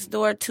actually next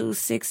door to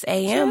 6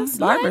 a.m.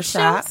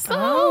 barbershop.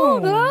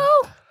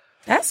 Oh,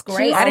 That's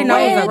great. I I didn't know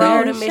it was the over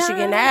road there. to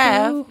Michigan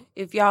Ave.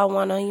 If y'all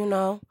want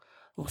to,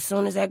 as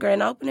soon as that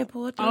grand opening,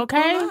 pull it through.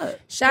 Okay. Pull up.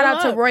 Shout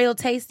out to Royal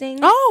Tasting.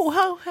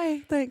 Oh, hey,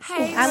 thanks.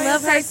 Hey, I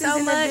love her so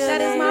much.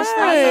 That is my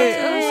Hey.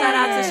 friend. Shout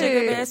out to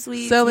Sugar Bear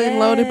Sweets. Selling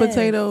loaded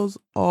potatoes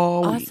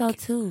all week. Also,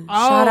 too.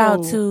 Oh. Shout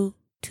out to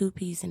 2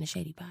 Piece in the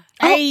Shady Pod.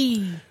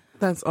 Hey.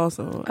 That's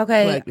also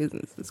Okay. black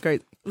business. It's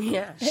crazy.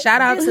 Yeah.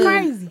 Shout out It's to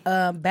crazy.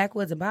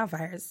 Backwoods and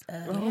Bonfires.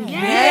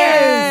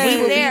 Yes. We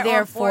will be There there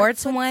on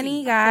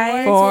 420,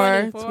 guys.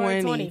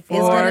 420. It's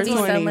going to be so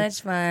 420.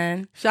 much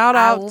fun. Shout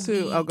I out will to.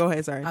 be- Oh, go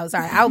ahead. Sorry. Oh,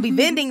 sorry. I will be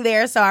vending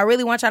there, so I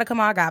really want y'all to come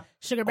on. I got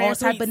Sugar Bear all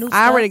type Sweets. of new stuff.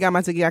 I already got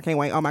my ticket. I can't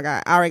wait. Oh my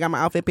god. I already got my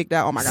outfit picked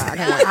out. Oh my god. I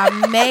can't wait.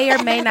 I may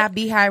or may not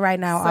be high right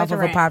now Such off a of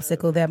a rat.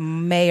 popsicle that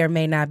may or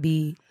may not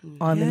be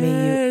on the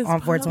menu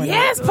on 420.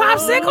 Yes,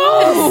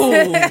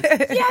 popsicle.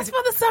 Yes,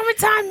 for the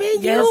summertime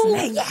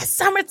menu. Yes,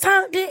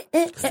 summertime.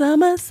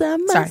 Summer.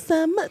 Sorry.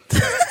 Summer.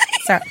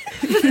 Sorry.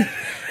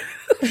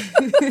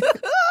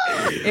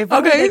 If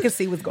only they could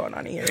see what's going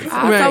on here.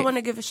 I also Right. want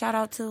to give a shout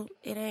out to,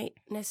 it ain't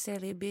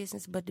necessarily a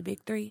business, but the big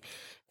three.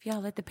 If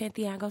y'all at the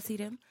Pantheon, go see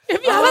them.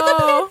 If y'all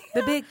let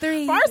The big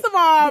three. First of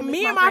all, Them is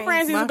me and my my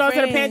friends used to My go to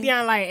the friends.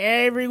 Pantheon like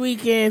every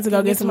weekend to go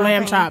Them get is some my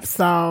lamb friends. chops.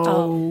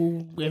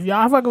 So if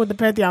y'all fucking with the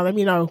Pantheon, let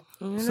me know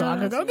so I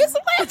can go get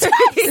some lamb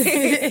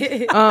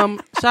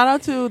chops. Shout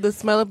out to the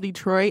Smell of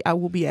Detroit. I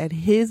will be at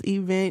his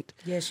event.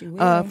 Yes, you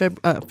will.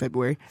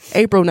 February,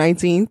 April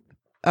 19th.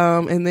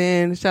 And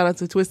then shout out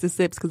to Twisted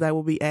Sips because I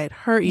will be at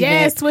her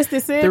Yes, event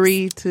Twisted Sips.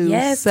 3 to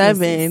Yes, 7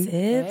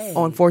 Twisted Sips.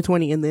 on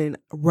 420, and then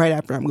right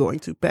after I'm going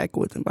to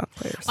Backwoods and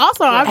Bonfires.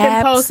 Also, I've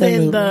been posting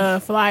Absolutely.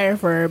 the flyer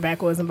for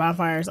Backwoods and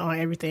Bonfires on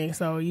everything,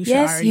 so you should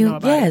Yes, already know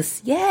about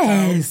it.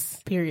 Yes.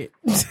 Period.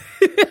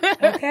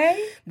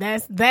 Okay.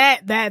 That's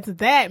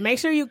that. Make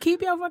sure you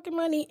keep your fucking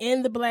money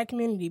in the black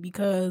community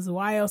because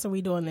why else are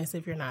we doing this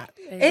if you're not?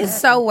 It's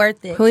so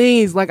worth it.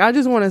 Please, I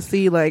just want to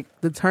see the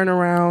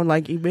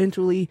turnaround.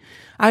 Eventually,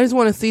 I just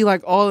want to see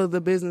all of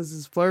the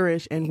businesses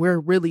flourish, and we're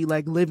really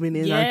living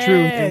in our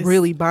truth and Yes.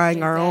 really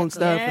buying our own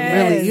stuff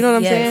and really, you know what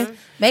I'm Yes. saying?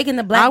 Making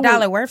the I black would-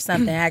 dollar worth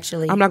something,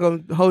 actually. I'm not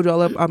gonna hold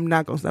y'all up. I'm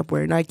not gonna stop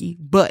wearing Nike,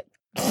 but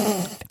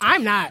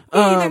I'm not.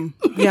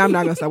 yeah, I'm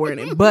not gonna stop wearing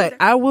it. But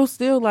I will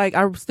still I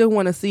still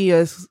want to see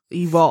us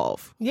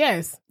evolve.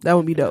 Yes. That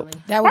would be dope.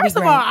 That would First be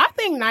of great. all, I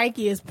think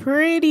Nike is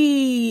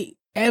pretty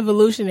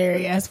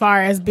evolutionary as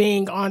far as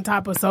being on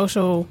top of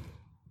social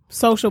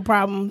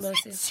problems.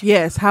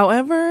 Yes.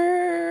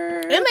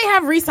 However, And they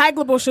have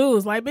recyclable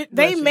shoes.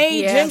 They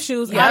made Yeah. gym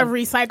shoes Yeah. out of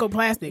recycled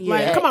plastic.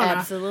 Yeah, Come on now.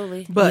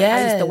 absolutely. but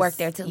yes. I used to work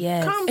there, too.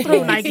 Yes. Come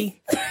through,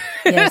 Nike.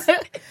 Yes.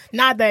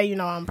 Not that,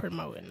 I'm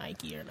promoting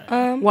Nike or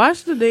nothing.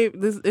 watch the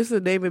This is a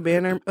David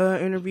Banner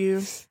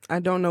interview. I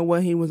don't know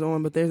what he was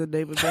on, but there's a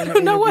David Banner. I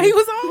don't know what he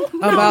interview was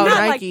on. about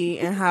not Nike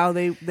and how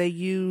they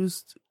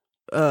used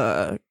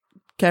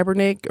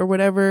Kaepernick or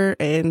whatever,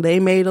 and they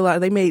made a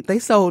lot. They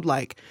sold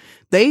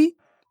they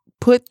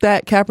put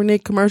that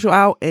Kaepernick commercial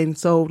out and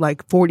sold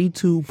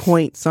 42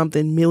 point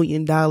something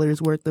 $million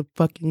worth of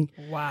fucking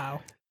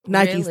Wow.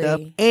 Nike Really?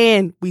 stuff,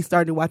 and we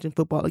started watching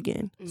football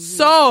again.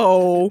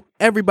 So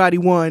everybody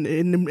won,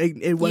 and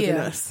it wasn't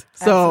Yeah, us.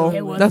 So absolutely.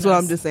 It wasn't that's what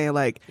us. I'm just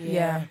saying.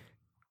 Yeah.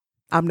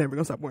 I'm never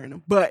gonna stop wearing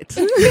them, but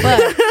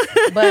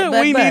But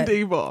we need to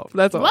evolve.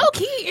 That's all. Low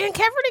key, and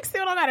Kaepernick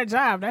still don't got a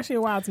job. That shit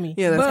wild to me.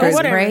 Yeah, that's But crazy.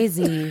 whatever.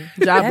 Crazy.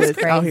 Jobless That's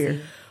crazy. out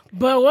here.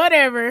 But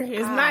whatever. It's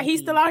not. He's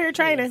still out here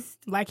training.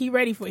 He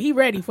ready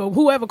for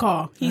whoever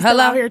call. He's still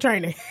Hello? out here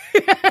training.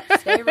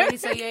 Stay ready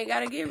so you ain't got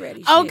to get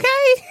ready. Shit.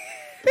 Okay.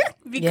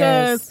 Because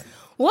Yes.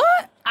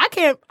 what? I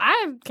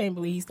can't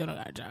believe he still don't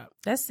got a job.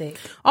 That's sick.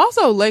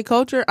 Also, late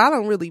culture. I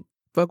don't really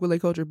fuck with their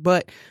culture,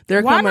 but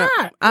they're Why coming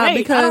not? out Wait,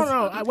 because I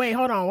don't know. Wait,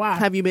 hold on. Why?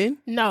 have you been?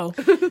 No,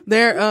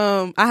 They're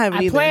I haven't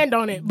I either. planned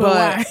on it,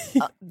 but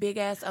why? Big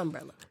ass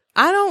umbrella.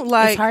 I don't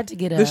like. It's hard to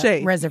get the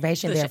shade. a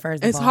reservation there.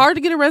 First of It's all, hard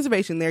to get a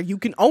reservation there. You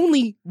can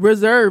only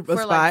reserve a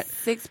For spot. like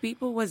 6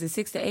 people, was it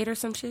 6 to 8 or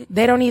some shit?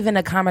 They don't even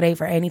accommodate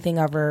for anything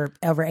over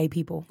 8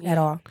 people at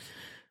all.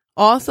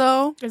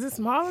 Also, Is it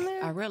small in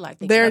there? I really like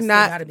they're that.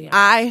 not. gotta be honest.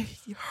 I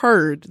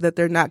heard that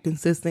they're not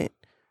consistent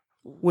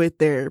with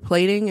their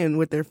plating and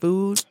with their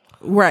food.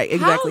 Right,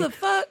 exactly. How the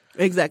fuck?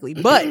 Exactly.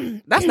 But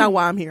that's not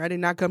why I'm here. I did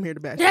not come here to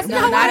bash. That's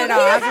them. No, not at all.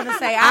 I was gonna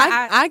say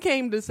I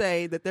came to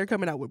say that they're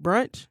coming out with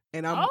brunch,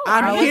 and I'm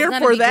Oh, it's here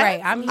gonna for be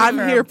that. great. I'm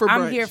here for brunch.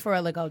 I'm here for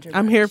a culture.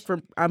 I'm here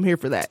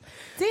for that.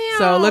 Damn.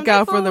 So look that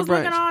out for food the was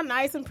looking brunch. all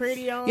nice and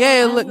pretty on.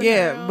 Yeah, on look, the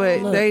yeah, ground.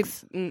 but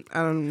Looks. I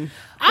don't know.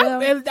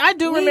 I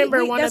do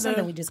remember one of that's the.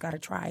 something we just gotta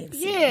try and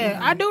see. Yeah,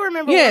 I do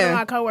remember one Yeah. of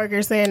my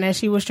coworkers saying that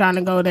she was trying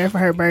to go there for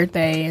her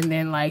birthday, and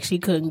then like she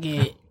couldn't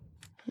get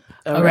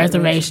a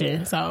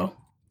reservation. So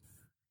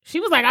she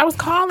was like, "I was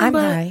calling, I'm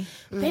but high.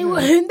 they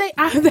wouldn't."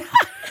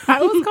 I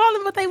was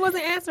calling, but they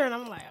wasn't answering.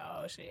 I'm like,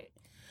 "Oh shit!"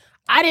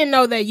 I didn't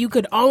know that you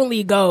could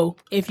only go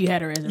if you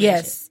had a reservation.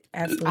 Yes,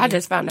 absolutely. I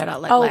just found that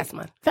out like Oh. last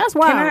month. That's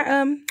why.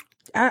 Can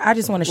I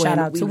just want to shout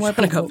out to one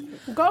people.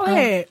 Go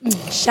ahead.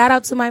 Shout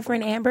out to my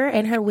friend Amber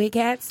and her wig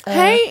hats.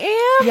 Hey,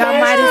 Em. Y'all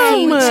might have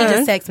seen. Em. She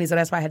just texted me, so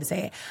that's why I had to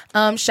say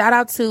it. Shout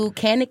out to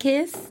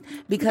Candace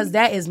because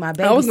that is my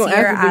baby. I was gonna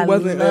Sierra. ask if it I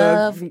wasn't,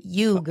 love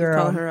you, girl.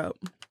 Calling her up.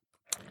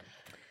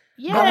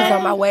 Yeah. I was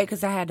on my way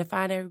because I had to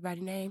find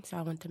everybody's name, so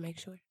I wanted to make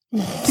sure.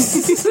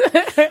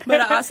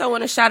 But I also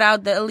want to shout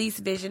out the Elise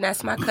Vision.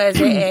 That's my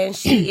cousin, and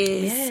she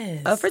is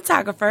Yes. a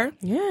photographer.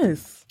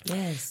 Yes.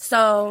 Yes.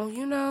 So,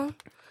 you know.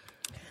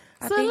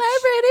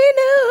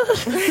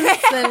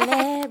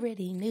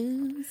 Celebrity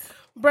news.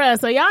 Bruh,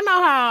 so y'all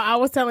know how I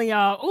was telling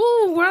y'all,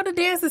 ooh, World of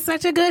Dance is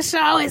such a good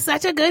show. It's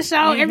such a good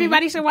show.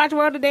 Everybody should watch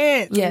World of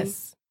Dance.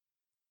 Yes.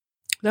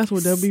 That's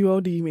what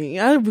WOD mean.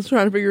 I was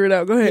trying to figure it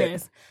out. Go ahead.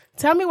 Yes.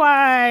 Tell me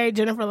why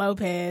Jennifer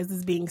Lopez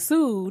is being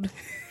sued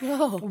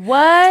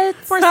What?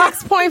 for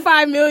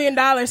 $6.5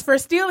 million for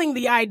stealing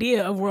the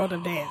idea of World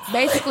of Dance.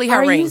 Basically,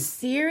 her Are ring. you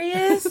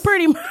serious?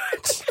 Pretty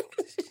much.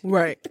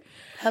 Right.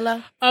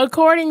 Hello.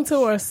 According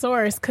to a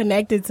source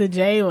connected to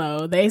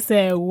J-Lo, they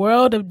said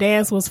World of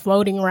Dance was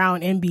floating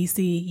around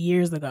NBC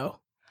years ago.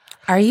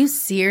 Are you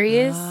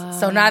serious?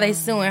 So now they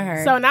suing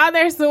her. So now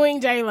they're suing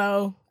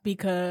J-Lo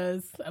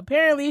because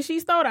apparently she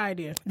stole the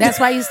idea. That's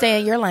why you stay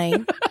in your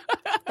lane.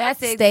 That's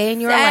Stay in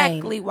your lane.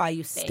 exactly why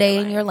you Stay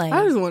in your lane.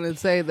 I just want to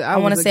say that I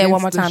want to was say it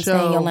one more against the time.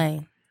 Stay in your show.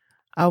 lane.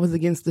 I was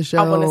against the show.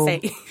 I want to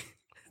say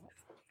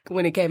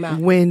when it came out.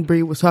 when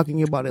Bree was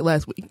talking about it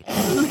last week.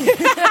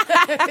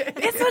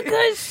 It's a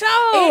good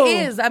show.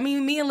 It is. I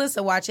mean, me and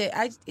Lisa watch it.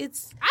 I like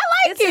It's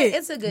it.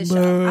 it's a good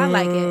show. I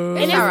like it. and,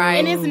 It's it's, all right.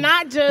 and it's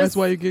not just That's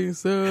why you're getting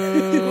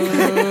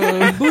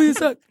sucked. Boo, you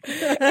suck.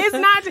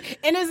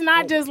 it's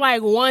not just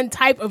like one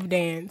type of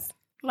dance.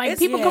 Like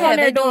people come yeah, on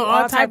there they do doing all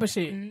all type type- of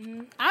shit.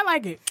 I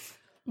like it,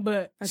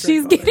 but drank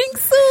she's all getting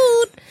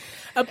sued.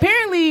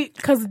 Apparently,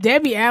 because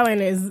Debbie Allen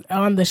is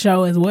on the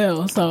show as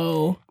well,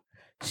 so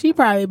she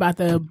probably about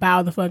to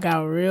bow the fuck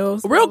out real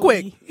Quick.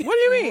 What do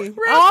you mean?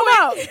 All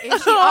out.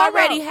 And she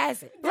already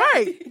has it.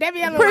 Right.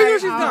 Debbie Allen, Pretty sure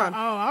like, she's oh, gone. Oh,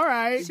 all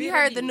right. She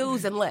heard the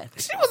news and left.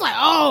 She was like,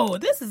 "Oh,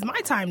 this is my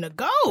time to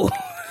go."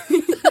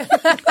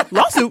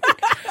 Lawsuit.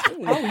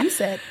 Oh,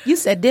 you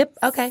said dip.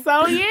 Okay.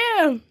 So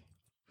yeah,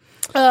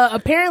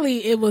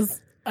 apparently it was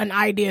an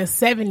idea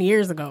 7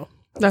 years ago.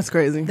 That's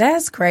crazy.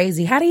 That's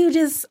crazy. How do you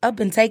just up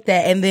and take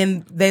that and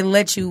then they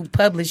let you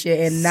publish it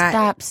and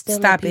not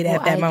stop it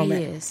at that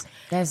moment?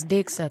 That's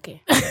dick sucking.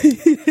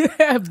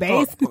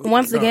 Base.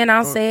 Once again,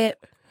 I'll say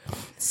it.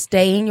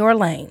 Stay in your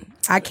lane.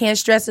 I can't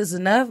stress this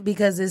enough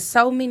because there's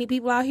so many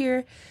people out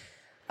here.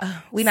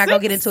 We're not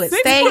gonna get into it.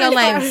 Stay in your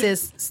lane,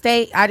 sis.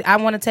 Stay. I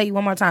want to tell you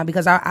one more time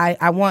because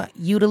I want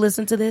you to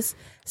listen to this.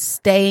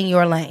 Stay in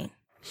your lane.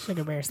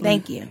 Sugar Bear sleep.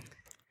 Thank you.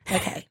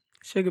 Okay,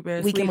 Sugar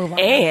Bear. we can move on.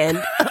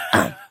 And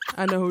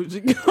I know who you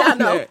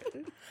got.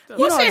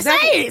 What she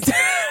said?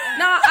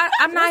 No,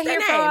 I'm not here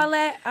for all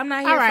that. I'm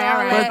not here All right, for all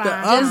all that. right, But the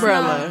fine.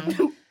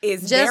 umbrella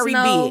it's Just very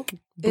know big.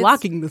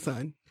 blocking the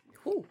sun.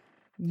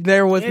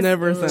 There was It's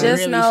never a sun. really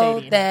Just know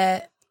shady.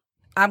 that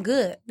I'm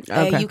good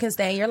Okay. and you can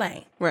stay in your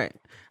lane. Right.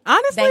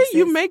 Honestly, Thanks,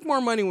 you sis. make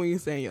more money when you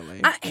stay in your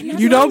lane. And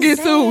that's You what don't I'm get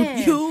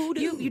saying. sued.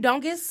 You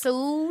don't get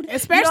sued.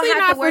 Especially you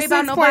don't have not to worry for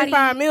about nobody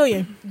 $6.5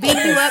 million. beating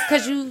you up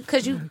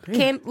because you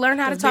can't learn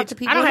how to talk to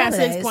people. I don't have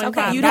nowadays. It's $6.5.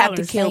 okay. You'd have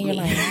to Stay kill in your me.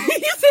 lane.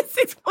 You said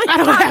 $6.5. I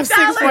don't have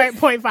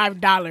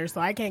 $6.5, so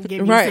I can't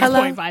give you Right.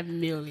 $6.5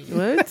 million.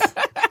 What?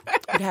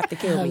 You'd have to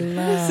kill me.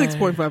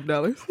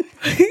 $6.5.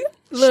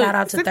 Look, Shout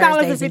out to $6.50.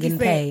 Thursdays and getting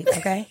paid.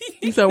 Okay.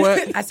 You said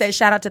what? I said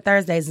shout out to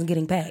Thursdays and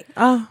getting paid.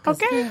 Oh,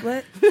 Okay.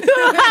 What?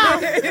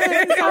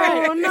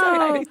 Oh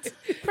no,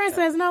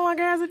 Princess no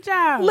longer has a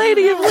job.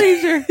 Lady of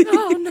Leisure.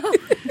 Oh no.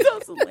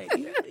 That's a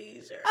lady of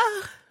leisure.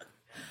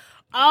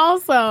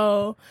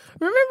 Also,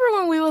 Remember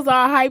when we was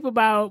all hype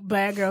about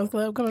Bad Girls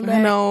Club coming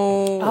back?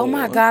 No. Oh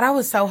my God, I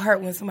was so hurt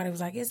when somebody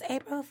was like, "It's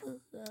April Fool's."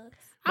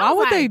 Why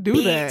would they do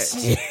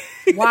bitch.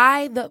 that?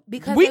 Why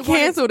because We they wanted-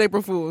 canceled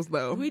April Fools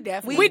though. We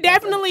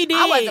definitely did.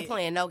 I wasn't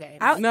playing no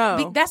games.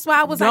 No. That's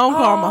why I was Don't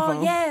like, call my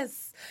phone.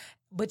 yes.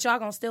 But y'all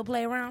gonna still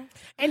play around?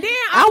 And then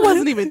I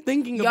wasn't even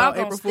thinking Y'all about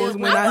gonna April still- Fools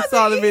when I I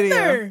saw the wasn't video.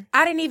 either.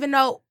 I didn't even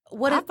know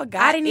what I it,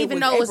 forgot I didn't it even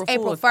was know it was April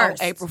April Fools on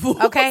 1st. April Fools.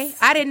 Okay,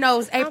 I didn't know it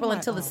was April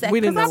until the second. We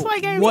didn't know I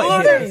play games what all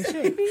hit day.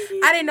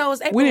 us. I didn't know it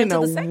was April We didn't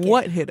until know the second.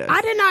 what hit us.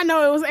 I did not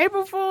know it was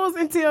April Fool's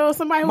until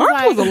somebody was March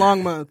like, was a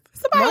long month.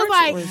 somebody was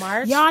like, was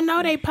March. y'all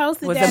know they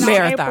posted Was that a on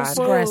marathon. April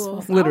Stressful.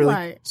 Fool's. Literally.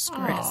 I was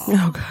like,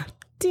 Oh God.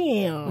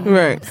 damn.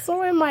 Right.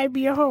 So it might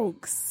be a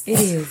hoax. It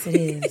is. It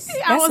is.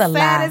 I was That's a sad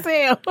lie. as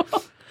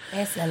hell.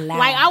 That's a lie.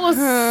 Like I was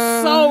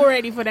so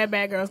ready for that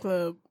Bad Girls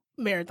Club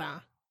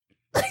marathon.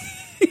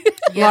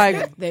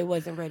 Like They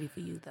wasn't ready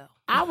for you though.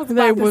 I was They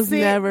about to was sit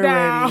never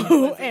down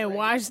ready. and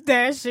watch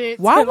that shit.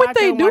 Why till would I they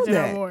couldn't do watch it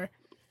that? No more.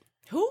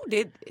 Who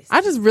did this?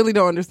 I just really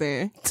don't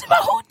understand.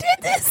 Who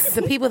did this?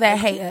 the people that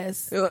hate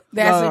us,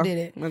 that's who did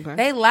it. Okay.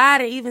 They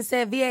lied and even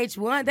said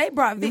VH1. They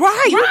brought VH1.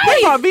 Right.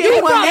 They brought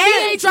VH1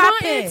 name VH1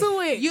 dropping. into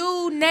it.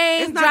 You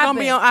name It's not dropping. gonna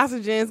be on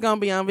Oxygen. It's gonna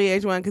be on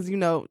VH1 because you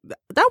know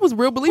that was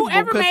real believable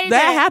Whoever because made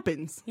that that-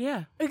 happens.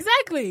 Yeah.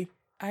 Exactly.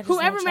 I just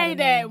Whoever want y'all made to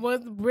that know.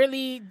 was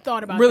really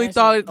thought about Really that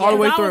thought shit. it all the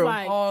way Because I was through.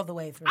 like- all the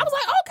way through. I was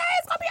like, okay,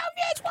 it's gonna be on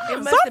It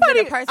VH1. must have been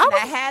Somebody- the person I was-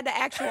 that had the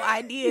actual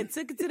idea and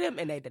took it to them,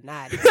 and they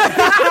denied it.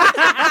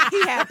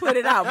 He had put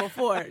it out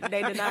before.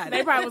 They denied it.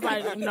 They probably was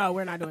like, no,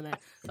 we're not doing that.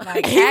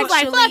 like, He was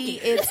like, actually,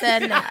 fuck it. it's a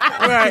no.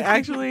 Right.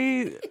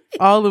 Actually,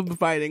 all of the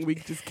fighting, we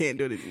just can't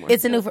do it anymore.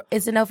 It's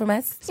a no from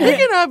us.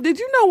 Speaking of, did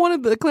you know one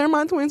of the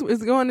Claremont twins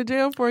is going to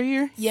jail for a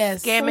year?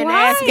 Yes, Scamming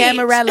Right. ass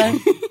Scammarella.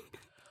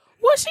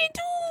 What she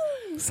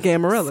do?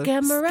 Scamarella.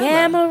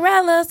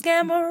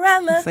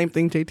 Scammarella. Same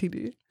thing JT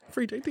did.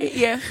 Free JT.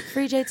 Yeah.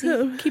 Free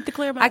JT. Keep the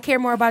Claremont. I care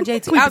more about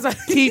JT. I was like,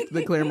 Keep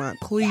the Claremont,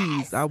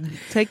 please. I'll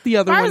take the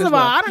other First one as of all,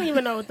 well. I don't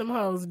even know what them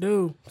hoes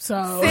do.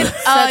 So they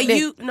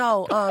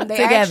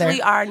Together.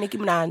 actually are Nicki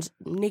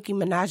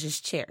Minaj's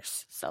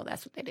chairs. So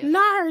that's what they do.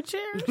 not her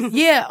chairs.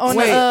 yeah, on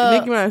Wait, the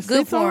Nicki Minaj Good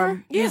sits on her?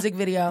 Form music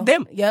video.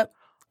 Them. Yep.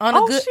 On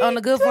the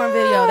she Good Form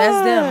video.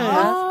 That's them.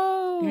 Yep.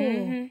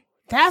 Oh,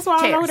 that's why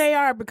I don't know who Chairs. they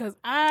are because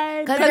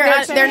I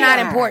Because they're not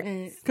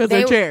important. 'Cause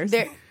they're chairs.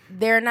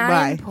 They're not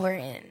Bye.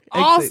 important.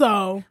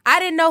 Also, I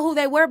didn't know who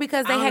they were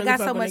because they I don't had really got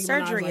fuck so with much Nicki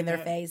Minaj surgery like in their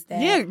that. face.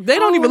 That Yeah, they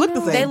don't even look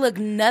the same. They look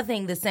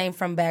nothing the same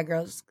from Bad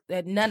Girls.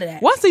 None of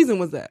that. What season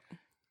was that?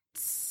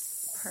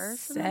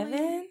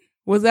 7?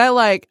 Was that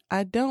like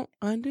I don't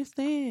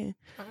understand?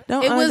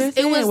 Don't It was.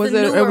 understand. It was was the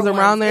it, newer it was around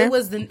ones. there. It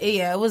was the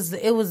It was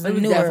the It was newer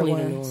definitely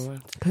the ones. newer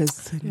ones.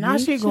 Because now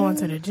she going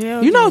to the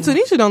jail. You know, jail.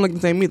 Tanisha don't look the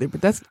same either,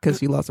 but that's because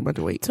she lost a bunch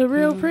of weight. to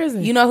real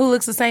prison. You know who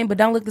looks the same but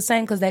don't look the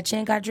same because that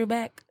chin got drew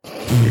back?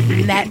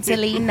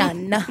 Natalie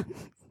Nunn.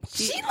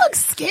 she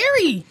looks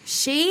scary.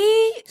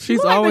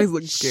 She's like always the-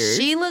 looked scared.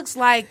 She looks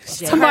like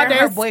Talking about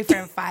her that-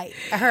 boyfriend fight.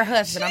 Her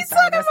husband. I'm She's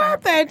sorry. talking That's not her.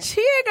 about that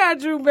chin got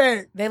drew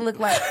back. They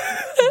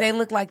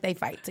look like they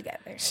fight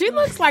together. She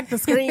looks like the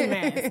Scream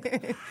mask.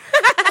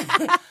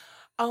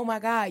 Oh my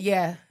God,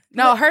 yeah.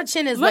 No, her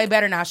chin is way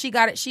better now. She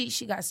got it. She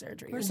got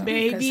surgery or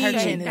something. 'cause Baby, her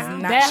chin is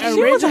not. that She was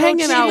original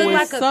hanging chin out She with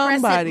looked like a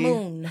somebody.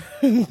 crescent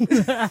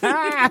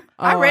moon.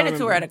 I ran I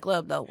into her at a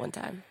club though one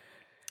time.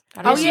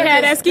 Oh, she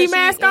had that ski Because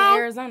mask she in on?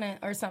 Arizona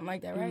or something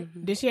like that, right?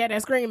 Did she have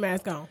that Scream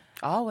mask on?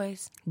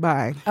 Always.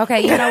 Bye.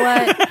 Okay, you know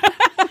what?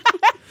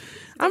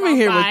 I'm in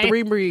here Bye. with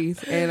 3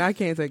 breeds, and I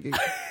can't take it.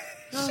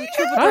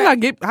 How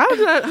did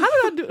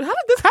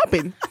this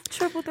happen?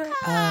 Triple threat.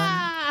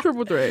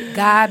 Triple threat.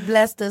 God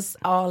blessed us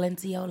all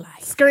into your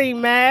life.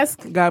 Scream mask.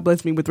 God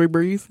bless me with 3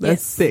 breeds.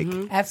 That's Yes. sick.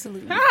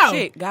 Absolutely. How?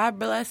 Shit, God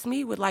bless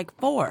me with like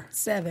 4.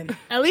 7.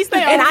 At least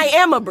they all, And I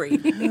am a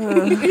breed.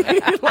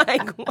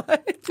 Like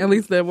what? At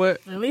least that what?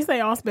 at least they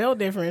all spell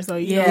different. So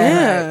you Yeah. know,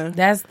 Yeah.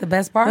 That's the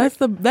best part.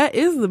 That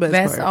is the best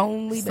That's part.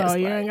 only so best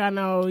you part. ain't got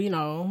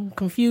no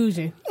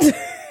confusion.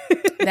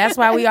 That's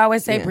why we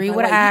always say Yeah. breathe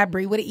with an I,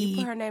 breathe with an Put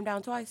E. her name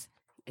down twice.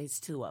 It's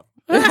 2 of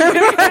them.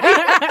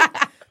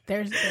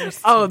 There's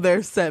Oh,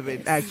 there's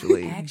 7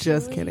 actually.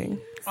 Just kidding.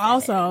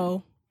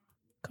 also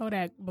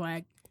Kodak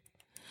Black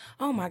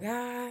Oh my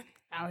God.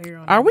 out here.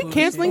 On Are that we bullshit.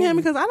 canceling him?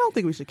 Because I don't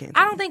think we should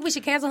cancel. I don't think we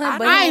should cancel him,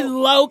 but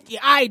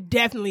I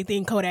definitely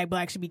think Kodak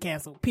Black should be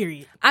canceled.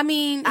 Period. I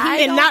mean,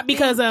 And not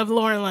because of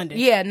Lauren London.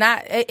 yeah,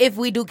 not if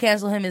we do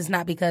cancel him, it's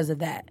not because of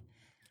that.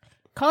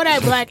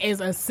 Kodak Black is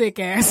a sick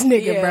ass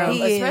nigga, bro.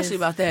 he especially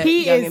is. about that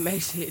He Young is and May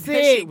shit. That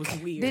sick. shit was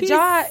weird. Did He's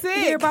y'all sick.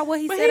 hear about what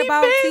he But said he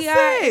about been T.I.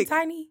 and sick.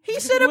 Tiny? He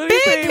should have What he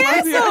been saying about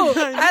canceled.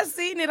 T.I.? I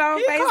seen it on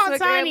He Facebook. called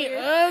Tiny earlier.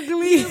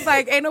 ugly. He was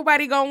like, "Ain't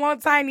nobody gonna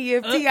want Tiny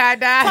if T.I.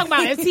 died." Talk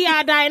about if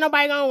T.I. die, ain't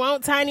nobody gonna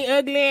want Tiny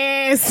ugly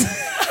ass.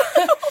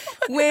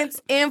 Went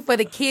in for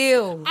the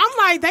kill. I'm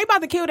like, they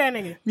about to kill that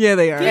nigga. Yeah,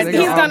 they are. He's, They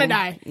he's got gonna all-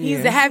 die.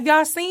 He's have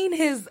y'all seen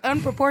his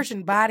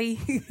unproportioned body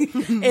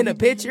in a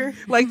picture?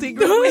 Like T.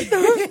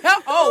 Grizzly.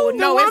 Oh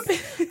no,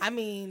 it's, I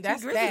mean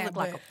that's Grizzly bad. looked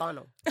like a but-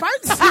 funnel.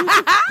 First,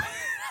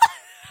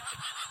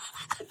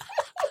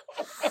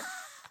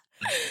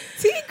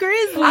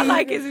 Grizzly. I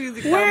like his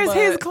music. Where's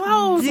his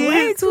clothes? Yes.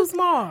 Way too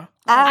small.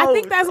 I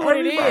think that's what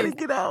it everybody is.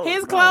 get out.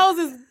 His clothes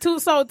is too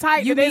so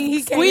tight. You that mean he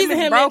it's can't squeezing even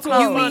him broke into clothes?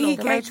 a You mean funnel. he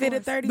can't fit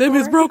at 34? Them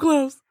is bro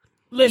clothes.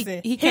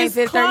 Listen, He can't his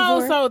fit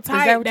clothes 34? so Is that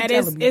tight what that you're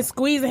it's telling me? it's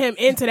squeezing him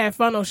into that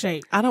funnel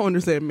shape. I don't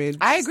understand men.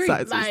 I agree.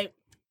 Sizes. Like,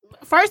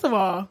 first of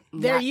all,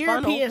 they're Not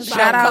European. funnel.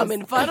 Shout out. Come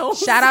in funnels.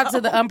 Shout out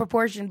to the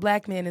unproportioned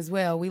black men as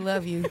well. We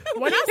love you.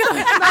 When I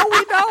say no,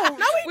 we don't.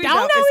 no, we We don't.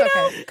 don't. No, It's we okay.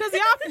 don't. Because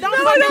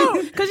y'all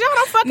don't. Because y'all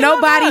don't fucking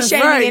Nobody love us.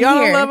 shaming Right, in y'all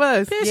here. don't love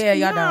us. Yeah,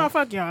 y'all No, don't.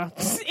 fuck y'all.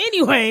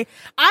 Anyway,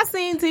 I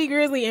seen T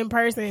Grizzly in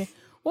person.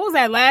 What was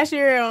that last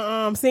year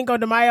on Cinco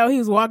de Mayo? He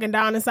was walking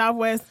down in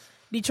Southwest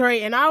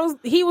Detroit, and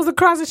he was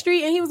across the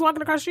street, and he was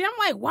walking across the street.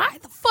 I'm like, why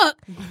the fuck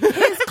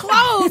his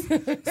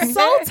clothes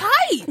so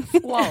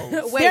tight?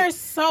 Whoa. They're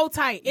so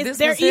tight. This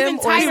They're was even him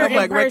or tighter something in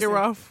like Wreck-It person.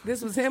 Ralph.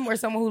 This was him or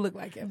someone who looked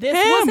like him. This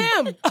was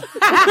him.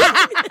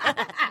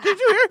 Did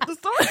you hear the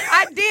story?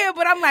 I did,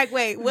 but I'm like,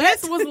 wait, what?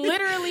 This was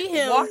literally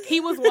him. He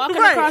was walking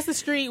Right. across the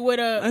street with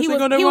a. I He think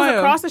was on the bio.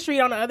 across the street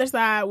on the other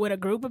side with a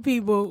group of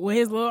people with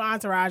his little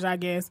entourage, I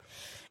guess.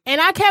 And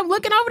I kept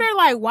looking over there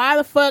like, why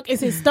the fuck is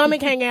his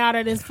stomach hanging out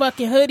of this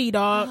fucking hoodie,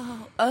 dog?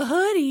 A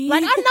hoodie.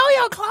 Like, I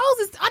know your clothes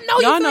is. I know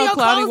you Y'all feel know your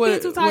Cloudy clothes being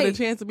with too a tight.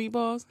 chance of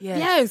meatballs.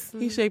 Yes.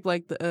 He shaped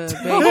like the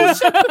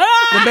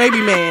the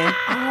baby man.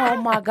 Oh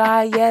my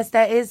God, yes,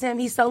 that is him.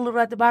 He's so little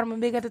at the bottom and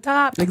big at the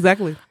top.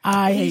 Exactly.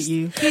 I hate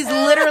you. He's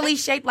literally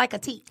shaped like a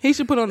T. He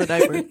should put on a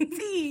diaper.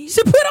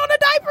 Should put on a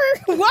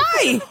diaper.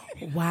 Why?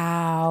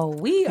 Wow,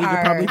 we He could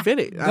are probably fit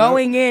it. I don't-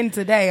 going in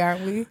today,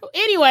 aren't we?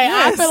 Anyway,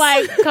 I feel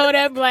like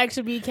Kodak Black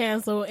should be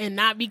canceled, and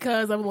not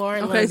because of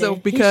Lauren Okay, London. so he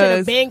should because-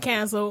 have been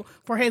canceled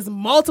for his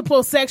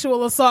multiple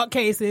sexual assault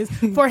cases,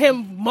 for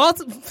him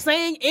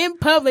saying in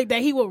public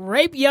that he would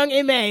rape young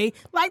M.A.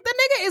 Like, the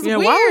nigga is Yeah,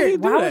 weird. why would he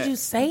do Why that? would you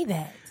say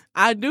that?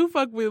 I do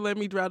fuck with Let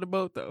Me Drive the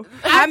Boat though.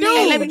 I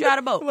mean, Let me drive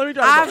the boat. Let me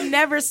drive the I've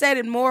never said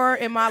it more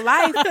in my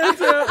life.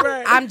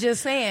 boat. I'm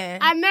just saying.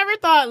 I never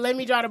thought Let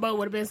Me Drive the Boat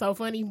would have been so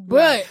funny,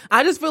 but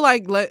I just feel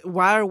like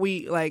why are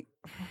we like?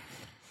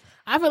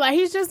 I feel like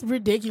he's just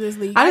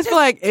ridiculously. I just feel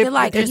like if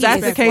like if he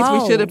that's is the case,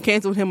 slow. we should have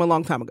canceled him a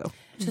long time ago.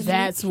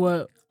 that's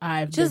what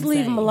I've Just been leave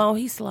saying. him alone.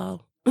 He's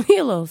slow. He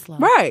a little slow.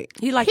 Right.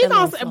 He like He that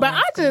little gonna, slow but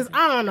ass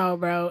I don't know,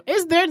 bro.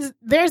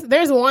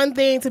 There's one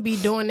thing to be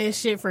doing this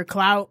shit for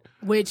clout,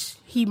 which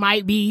he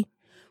might be,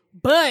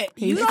 but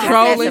you He's don't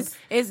trolling. have to-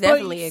 It's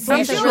definitely a but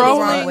Something you really don't-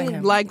 wrong with Trolling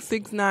him. like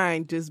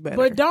 6ix9ine, just better.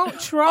 But don't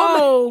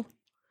troll.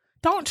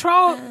 Don't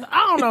troll.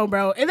 I don't know,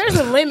 bro. And there's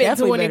a limit to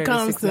Definitely when it better than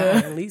comes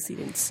 6ix9ine. to. At least he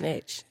didn't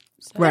snitch.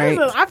 So. right.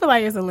 I feel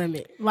like it's a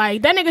limit.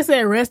 Like, that nigga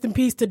said, "Rest in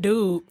peace to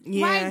dude."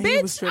 Yeah, like,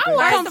 he was bitch, tripping. I will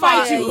First come of all,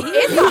 fight you.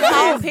 it's a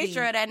whole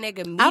picture of that nigga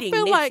meeting I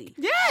feel Nipsey. like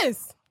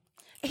Yes.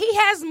 He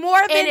has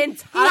more than An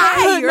entire I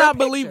could not picture.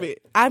 believe it.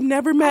 I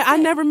never met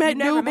never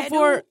dude met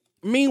before. dude?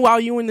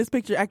 Meanwhile, you in this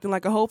picture acting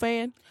like a whole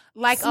fan.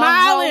 like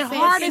Smiling a whole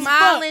hard face, as fuck.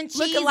 smiling,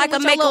 Looking cheesy like a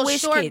with your little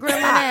Make-A-Wish short kid. gremlin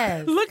Stop.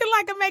 ass. Looking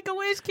like a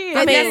Make-A-Wish kid.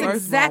 And mean, that's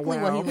first of all, exactly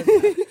what he wow. looks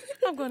like.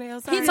 I'm going to He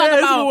outside. talking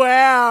about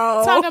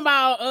wow. talking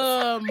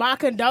about my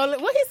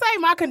condolences. What he say?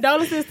 My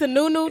condolences to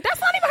Nunu.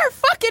 That's not even her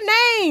fucking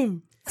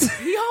name.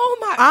 Oh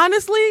my.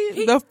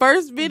 Honestly, the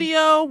first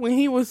video when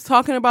he was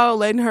talking about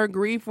letting her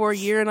grieve for a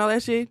year and all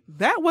that shit,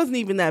 that wasn't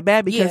even that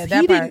bad because Yeah,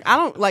 that he didn't. part.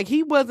 I don't like.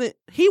 He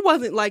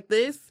wasn't like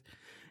this.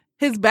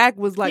 His back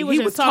was like He he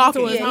was was just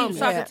talking talking. to his Yeah, he was homie.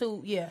 talking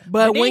to, yeah. But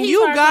But then when he you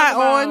started got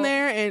talking on about-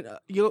 there and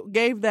you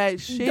gave that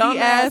shitty Dumbass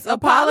ass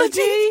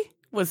apology,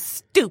 was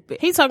stupid.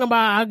 He talking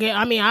about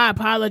I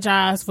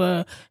apologize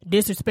for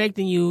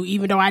disrespecting you,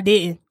 even though I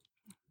didn't.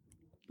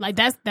 Like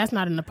that's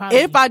not an apology.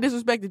 if I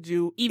disrespected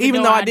you,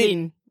 even though I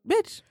didn't,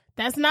 bitch.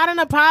 That's not an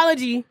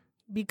apology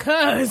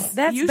because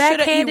That's You should have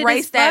backhanded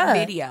erased as that fuck.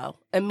 video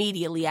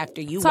immediately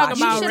after you talking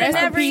watched about it. should've rest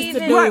in never peace to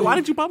even- dude. Right? Why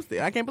did you post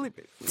it? I can't believe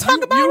it.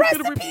 Talk about rest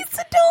in peace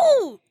to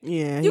dude.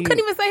 Yeah, You couldn't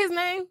even say his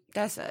name.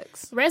 That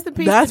sucks. Rest in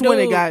peace That's to dude. when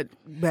it got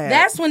bad.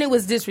 That's when it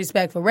was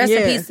disrespectful. Rest in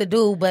Yeah. peace to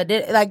dude. But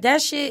like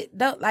that shit,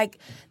 like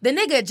the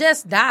nigga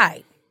just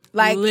died.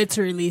 Like,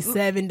 literally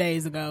 7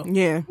 days ago.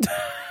 yeah.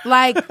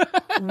 like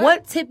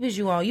what tip is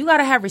you on? You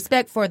gotta have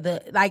respect for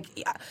the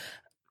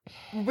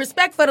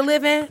respect for the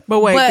living.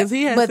 But wait, because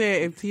he had but-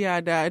 said if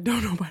T.I. died,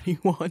 don't nobody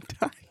want to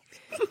die.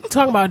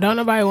 Talking about don't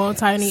nobody want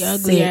tiny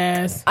ugly Sick.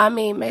 ass. I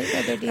mean,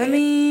 Mayweather did. I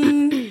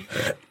mean,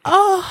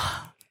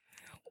 Oh,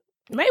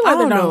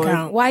 Mayweather don't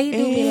count. why you do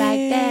me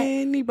like that?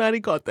 Anybody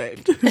caught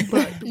that?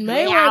 But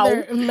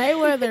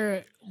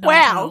Mayweather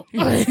don't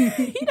count.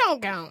 He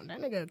don't count. That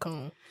nigga a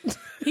coon.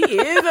 He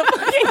is a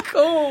fucking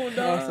coon,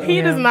 dog.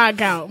 He does not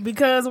count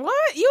because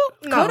what? You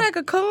no. Kodak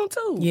a coon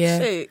too. Yeah.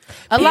 Shit.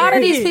 A lot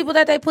of these Period. people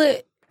that they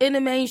put in the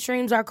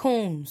mainstreams are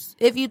coons.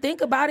 If you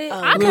think about it,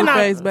 I cannot-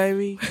 Blueface,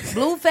 baby.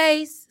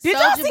 Blueface. Did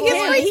y'all Soulja see his Boy.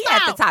 freestyle? He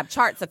at the top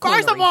charts of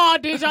First of coonery. all,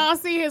 did y'all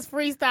see his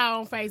freestyle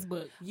on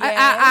Facebook?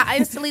 I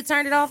instantly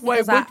turned it off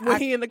Wait, because when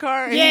he in the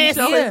car and Yes,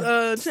 he showed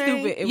yeah. his chain?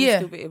 Stupid. It was yeah,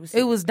 stupid. It was it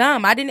stupid. was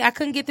dumb. I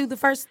couldn't get through the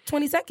first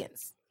 20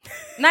 seconds.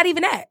 Not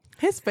even that.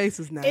 His face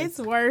is nice. It's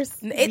worse.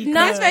 It, because-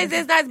 no, His face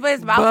is nice, but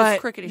his mouth But-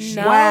 is crooked as shit.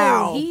 No,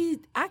 Wow.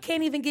 I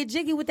can't even get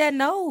jiggy with that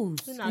nose.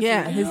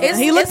 Yeah,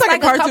 He looks like a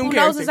cartoon couple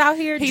character. noses out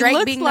here. He Drake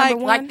looks being like,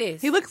 number one. like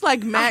this. He looks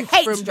like Max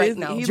hate from Drake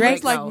Disney. nose. He Drake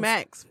looks like nose.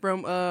 Max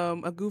from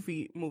a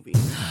Goofy movie.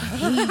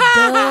 He does.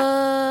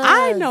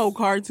 I know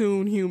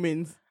cartoon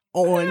humans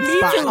on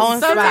spot. too. On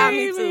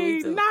Sometimes spot.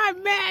 me too.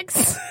 Not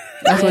Max.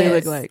 That's what he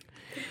Yes. look like.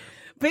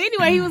 But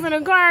anyway, he was in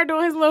a car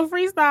doing his little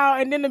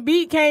freestyle, and then the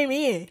beat came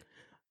in.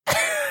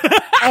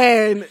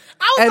 And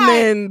I was like,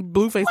 then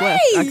Blueface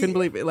left. I wait. couldn't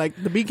believe it.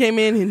 Like the beat came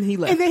in and he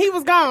left. and then he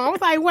was gone. I was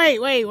like,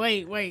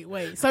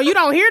 wait. So you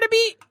don't hear the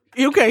beat?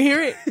 You can't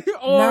hear it.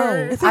 Or No,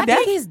 Is he I deaf?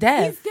 think he's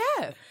deaf. He's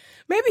deaf.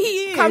 maybe he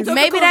is. Come to-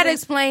 Maybe that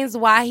explains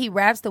why he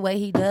raps the way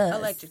he does.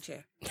 Electric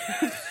chair.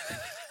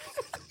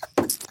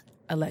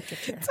 Electric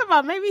chair. Talk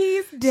about maybe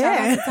he's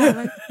dead.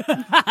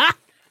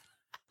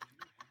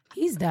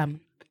 He's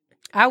dumb.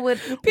 I would.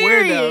 We're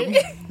Period.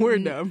 dumb. We're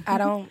dumb. I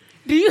don't.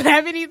 Do you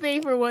have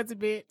anything for what's a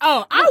bit?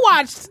 Oh, I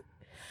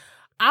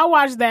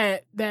watched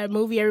that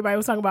movie everybody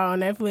was talking about on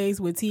Netflix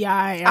with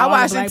T.I. and I all the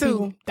watched it black too.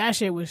 people. That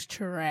shit was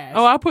trash.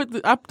 Oh,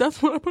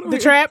 that's what I put on the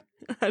here. Trap,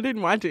 I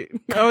didn't watch it.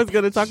 I was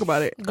gonna talk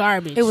about it.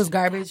 garbage. It was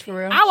garbage for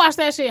real. I watched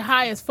that shit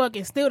high as fuck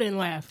and still didn't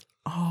laugh.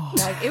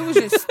 Like, it was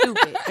just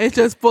stupid. It's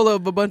just full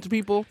of a bunch of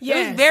people. It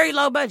Yes. was very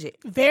low budget.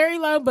 Very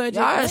low budget.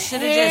 Y'all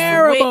should have just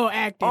Terrible went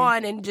acting.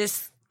 on and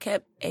just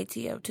kept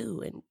ATL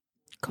 2 and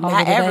Call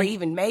not it a ever day.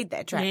 even made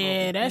that track. Yeah,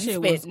 movie. that You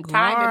shit was spent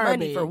time and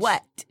money for garbage.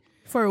 what?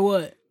 For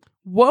what?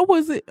 What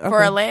was it?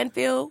 For a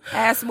landfill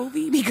ass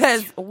movie?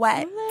 Because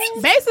what?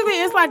 Basically,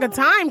 it's like a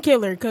time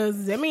killer.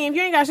 Because I mean, if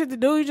you ain't got shit to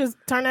do, you just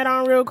turn that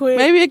on real quick.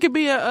 Maybe it could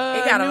be a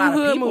It got new a lot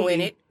hood of people movie.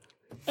 in it.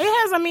 It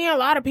has, I mean, a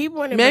lot of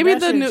people in it. Maybe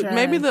but that shit trash.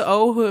 maybe the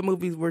old hood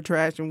movies were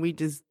trash and we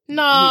just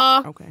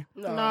Nah. okay.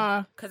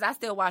 Nah. Because I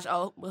still watch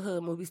old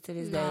hood movies to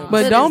this day.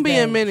 But To Don't this Be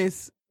a day.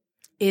 Menace.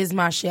 Is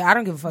my shit. I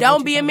don't give a fuck. Don't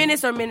what be you a call me.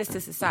 menace or menace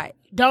to society.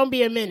 Don't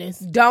be a menace.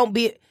 Don't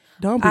be.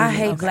 Don't be. I a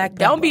hate Menace. black.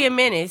 Don't be people. a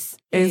menace.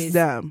 It's is-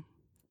 dumb.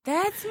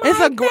 That's my It's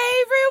a favorite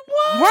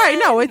one. Right?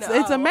 No, it's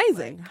No.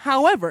 amazing.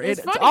 However, it's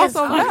funny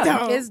also as fuck,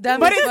 dumb. though. It's dumb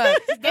But as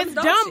fuck. It's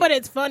dumb, but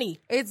it's funny.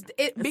 It's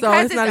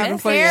Because it's not a even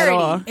funny at parody.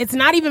 all. It's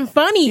not even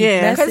funny.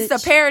 Yeah. Because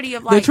it's a parody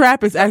of like The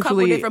Trap is a couple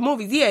actually different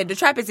movies. Yeah, The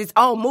Trap is its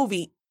own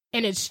movie.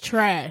 And it's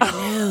trash.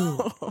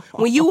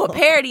 When you a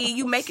parody and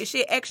you making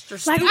shit extra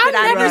Like, stupid I've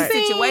out of never these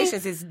seen-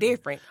 situations, it's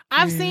different.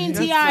 I've seen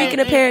T.I. Speaking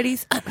of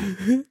parodies,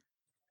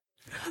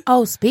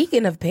 Oh,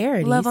 speaking of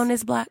parodies, Love on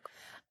This Block.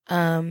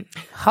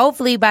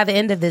 Hopefully by the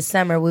end of this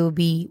summer we will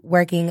be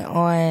working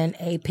on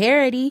a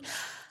parody.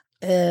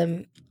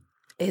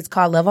 It's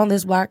called Love on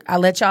This Block. I'll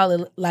let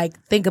y'all like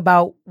think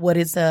about what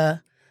it's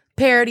a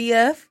parody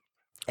of,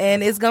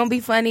 and it's gonna be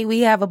funny.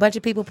 We have a bunch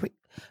of people. Is it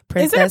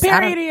Princess, a I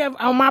don't- parody of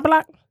On My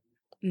Block?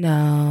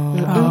 No,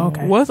 Oh,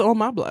 okay. What's on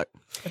my block?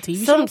 A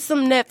TV show?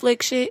 Some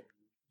Netflix shit.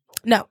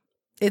 no.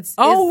 It's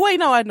Oh it's, wait,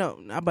 no, I know,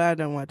 but I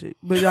don't watch it.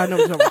 But I know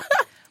what you're talking about.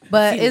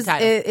 but See the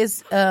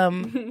it's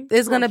title.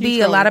 it's gonna Keep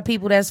be a lot scrolling. of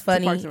people that's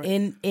funny Parks and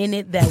Rec. in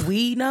it that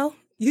we know.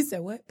 You said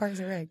what? Parks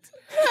and Rec.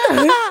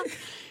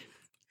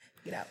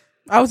 Get out.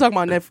 I was talking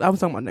about Netflix. I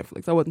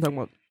wasn't talking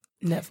about.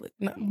 Netflix.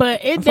 No.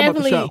 But it I'm talking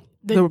about the definitely, show.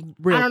 The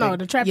real I don't know, thing.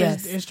 the trap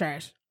Yes. is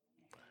trash.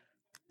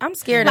 I'm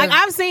scared Like of.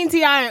 I've seen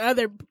T.I. and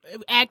other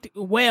act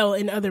well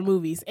in other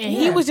movies, and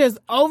he Yeah. was just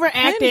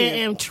overacting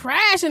Plenty. and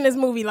trash in this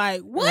movie.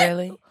 Like what?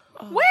 Really?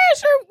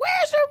 Where's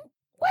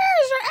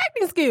your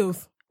acting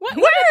skills? Where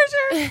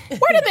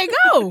did they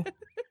go?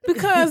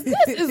 Because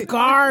this is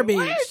garbage.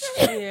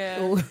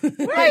 Yeah.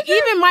 Like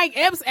even Mike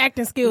Epps'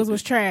 acting skills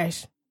was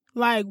trash.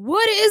 Like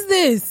what is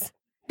this?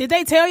 Did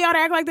they tell y'all to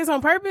act like this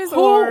on purpose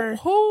or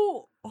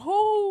Who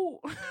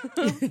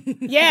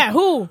yeah?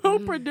 Who? who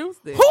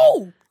produced this?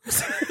 Who?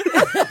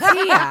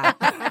 Yeah.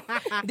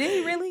 Did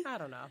he really? I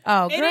don't know.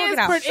 Oh, It girl, is. get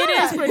out. It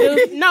is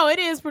produced. No, it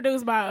is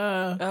produced by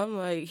I'm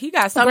like, he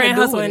got something Grand to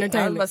do Hustle with it. I was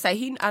Entertainment. about to say,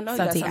 I know he got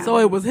Something. something. So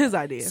it was his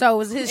idea. So it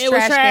was his It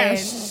was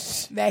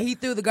trash can that he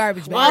threw the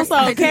garbage bag.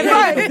 Also,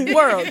 Kevin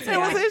World. it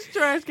was his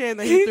trash can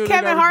that he threw.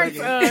 Kevin the Hart's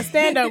garbage bag in.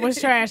 stand up was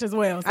trash as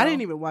well. So. I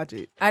didn't even watch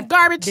it.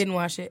 Garbage. didn't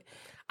watch it.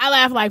 I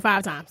laughed like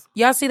 5 times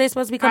Y'all see they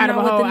supposed to be coming out of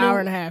out a with whole the hour new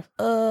and a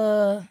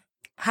half.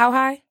 How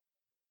high?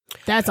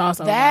 That's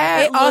also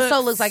That It also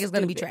looks looks like it's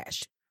gonna be stupid.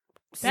 trash.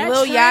 That's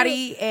Lil true.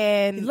 Yachty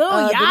and Lil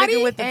the nigga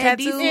Yachty with the and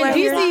tattoo DC right DC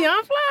here.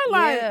 Young Fly.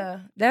 Like Yeah,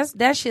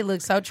 that shit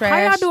looks so how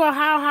trash. y'all do a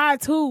how high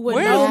too with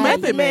Where's no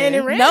Method Man?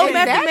 and Red? No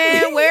Exactly.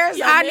 Method Man. Where's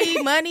Yeah, I man.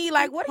 Need Money?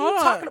 Like, what are Hold you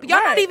on. talking about? Y'all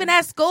not Right. even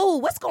at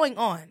school. What's going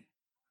on?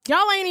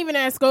 Y'all ain't even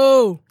at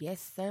school.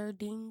 Yes, sir,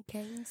 Dean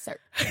Kane, sir.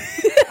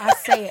 I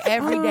say it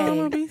every I'm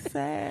gonna day. be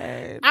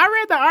sad. I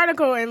read the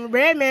article and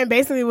Redman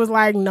basically was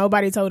like,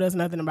 nobody told us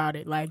nothing about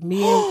it. Like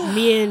me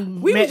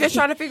and We were Matt- just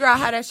trying to figure out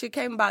how that shit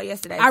came about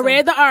yesterday. I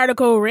read the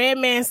article.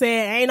 Redman said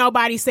ain't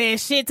nobody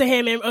said shit to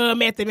him and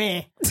Method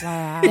Man.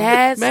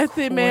 That's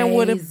Method Man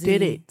would have crazy.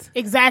 did it.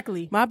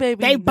 Exactly. My baby.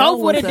 They know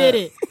both would have what's did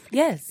up. it.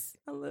 Yes,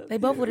 they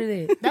both would have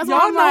did. That's Y'all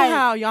why I'm know like,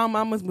 how y'all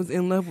mamas was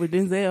in love with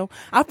Denzel.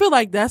 I feel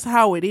like that's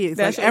how it is.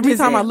 That's Like every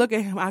time I Denzel. look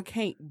at him, I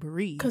can't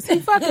breathe. cause he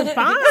fucking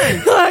fine.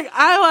 like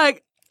I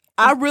like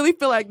I really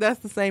feel like that's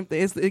the same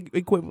thing. It's the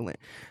equivalent.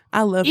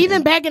 I love Even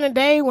him. back in the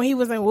day when he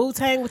was in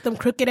Wu-Tang with them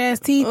crooked ass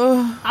teeth,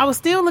 I was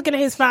still looking at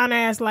his fine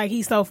ass like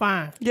he's so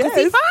fine. 'Cause Yes.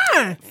 he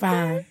fine.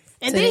 Fine.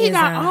 And To then the he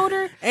got inside.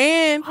 older.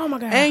 And Oh my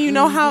God. And you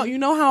know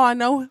how I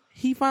know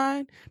he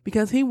fine?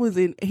 Because he was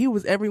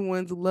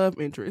everyone's love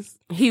interest.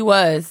 He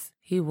was.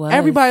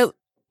 Everybody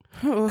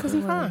Because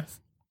he fine.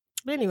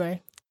 But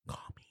anyway. call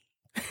me.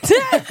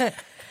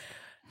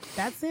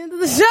 That's the end of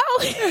the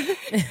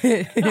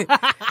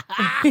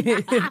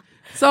show.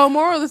 So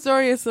moral of the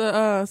story is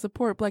to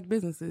support black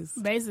businesses.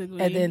 Basically.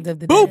 At the end of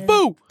the Boo day.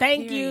 boo.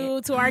 Thank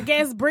you to our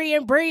guests, Bree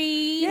and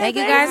Bree. Thank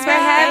you guys for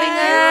having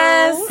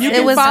us. You It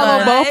can was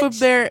follow fun.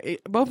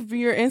 both of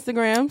your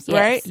Instagrams, Yes.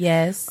 right?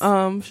 Yes.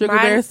 Sugar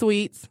Mine- Bear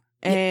Sweets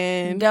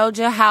and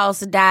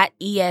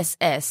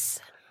DojaHouse.ess.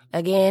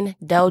 Again,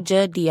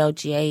 Doja,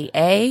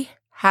 DOJA,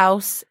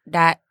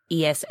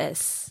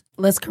 house.ess.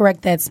 Let's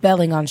correct that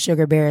spelling on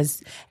Sugar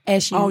Bears.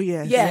 Oh,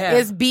 yes. Yeah,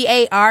 it's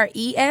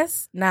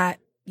BARES, not,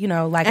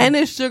 like and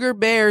it's Sugar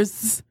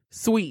Bears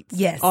Sweets.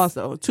 Yes.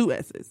 Also 2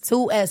 S's.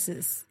 2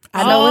 S's.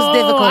 I know it's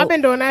difficult. I've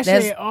been doing that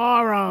That's- shit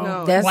all wrong.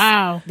 No. That's,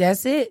 Wow.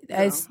 That's it.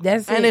 That's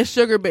And it. it's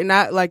Sugar Bear,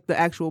 not like the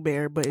actual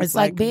bear, but it's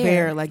like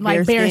bear. like Like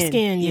bear bear skin.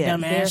 skin, you Yeah.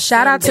 dumbass.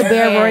 Shout out to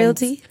Bear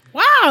Royalty.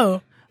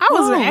 Wow. I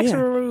was Oh, extra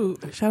yeah.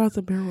 rude. Shout out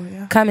to Bear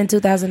Royale. Coming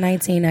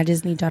 2019. I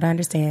just need y'all to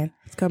understand.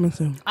 It's coming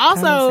soon.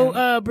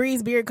 Also,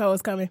 Bree's Beard Co.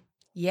 is coming.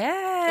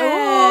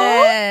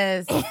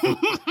 Yes.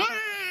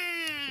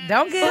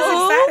 Don't get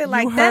us excited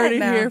like you that heard it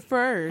now. here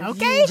first.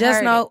 Okay.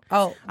 Just know.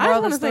 Oh, I moral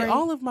just want of to the say story.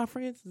 all of my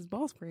friends is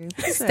boss friends.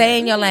 Stay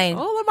in your lane.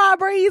 All of my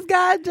breeds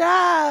got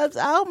jobs.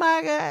 Oh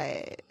my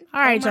God.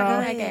 All right,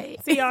 y'all. God.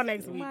 See y'all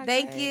next week.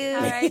 Thank you.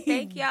 All right,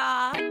 thank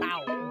y'all.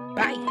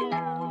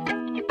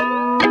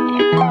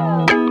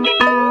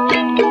 Bye.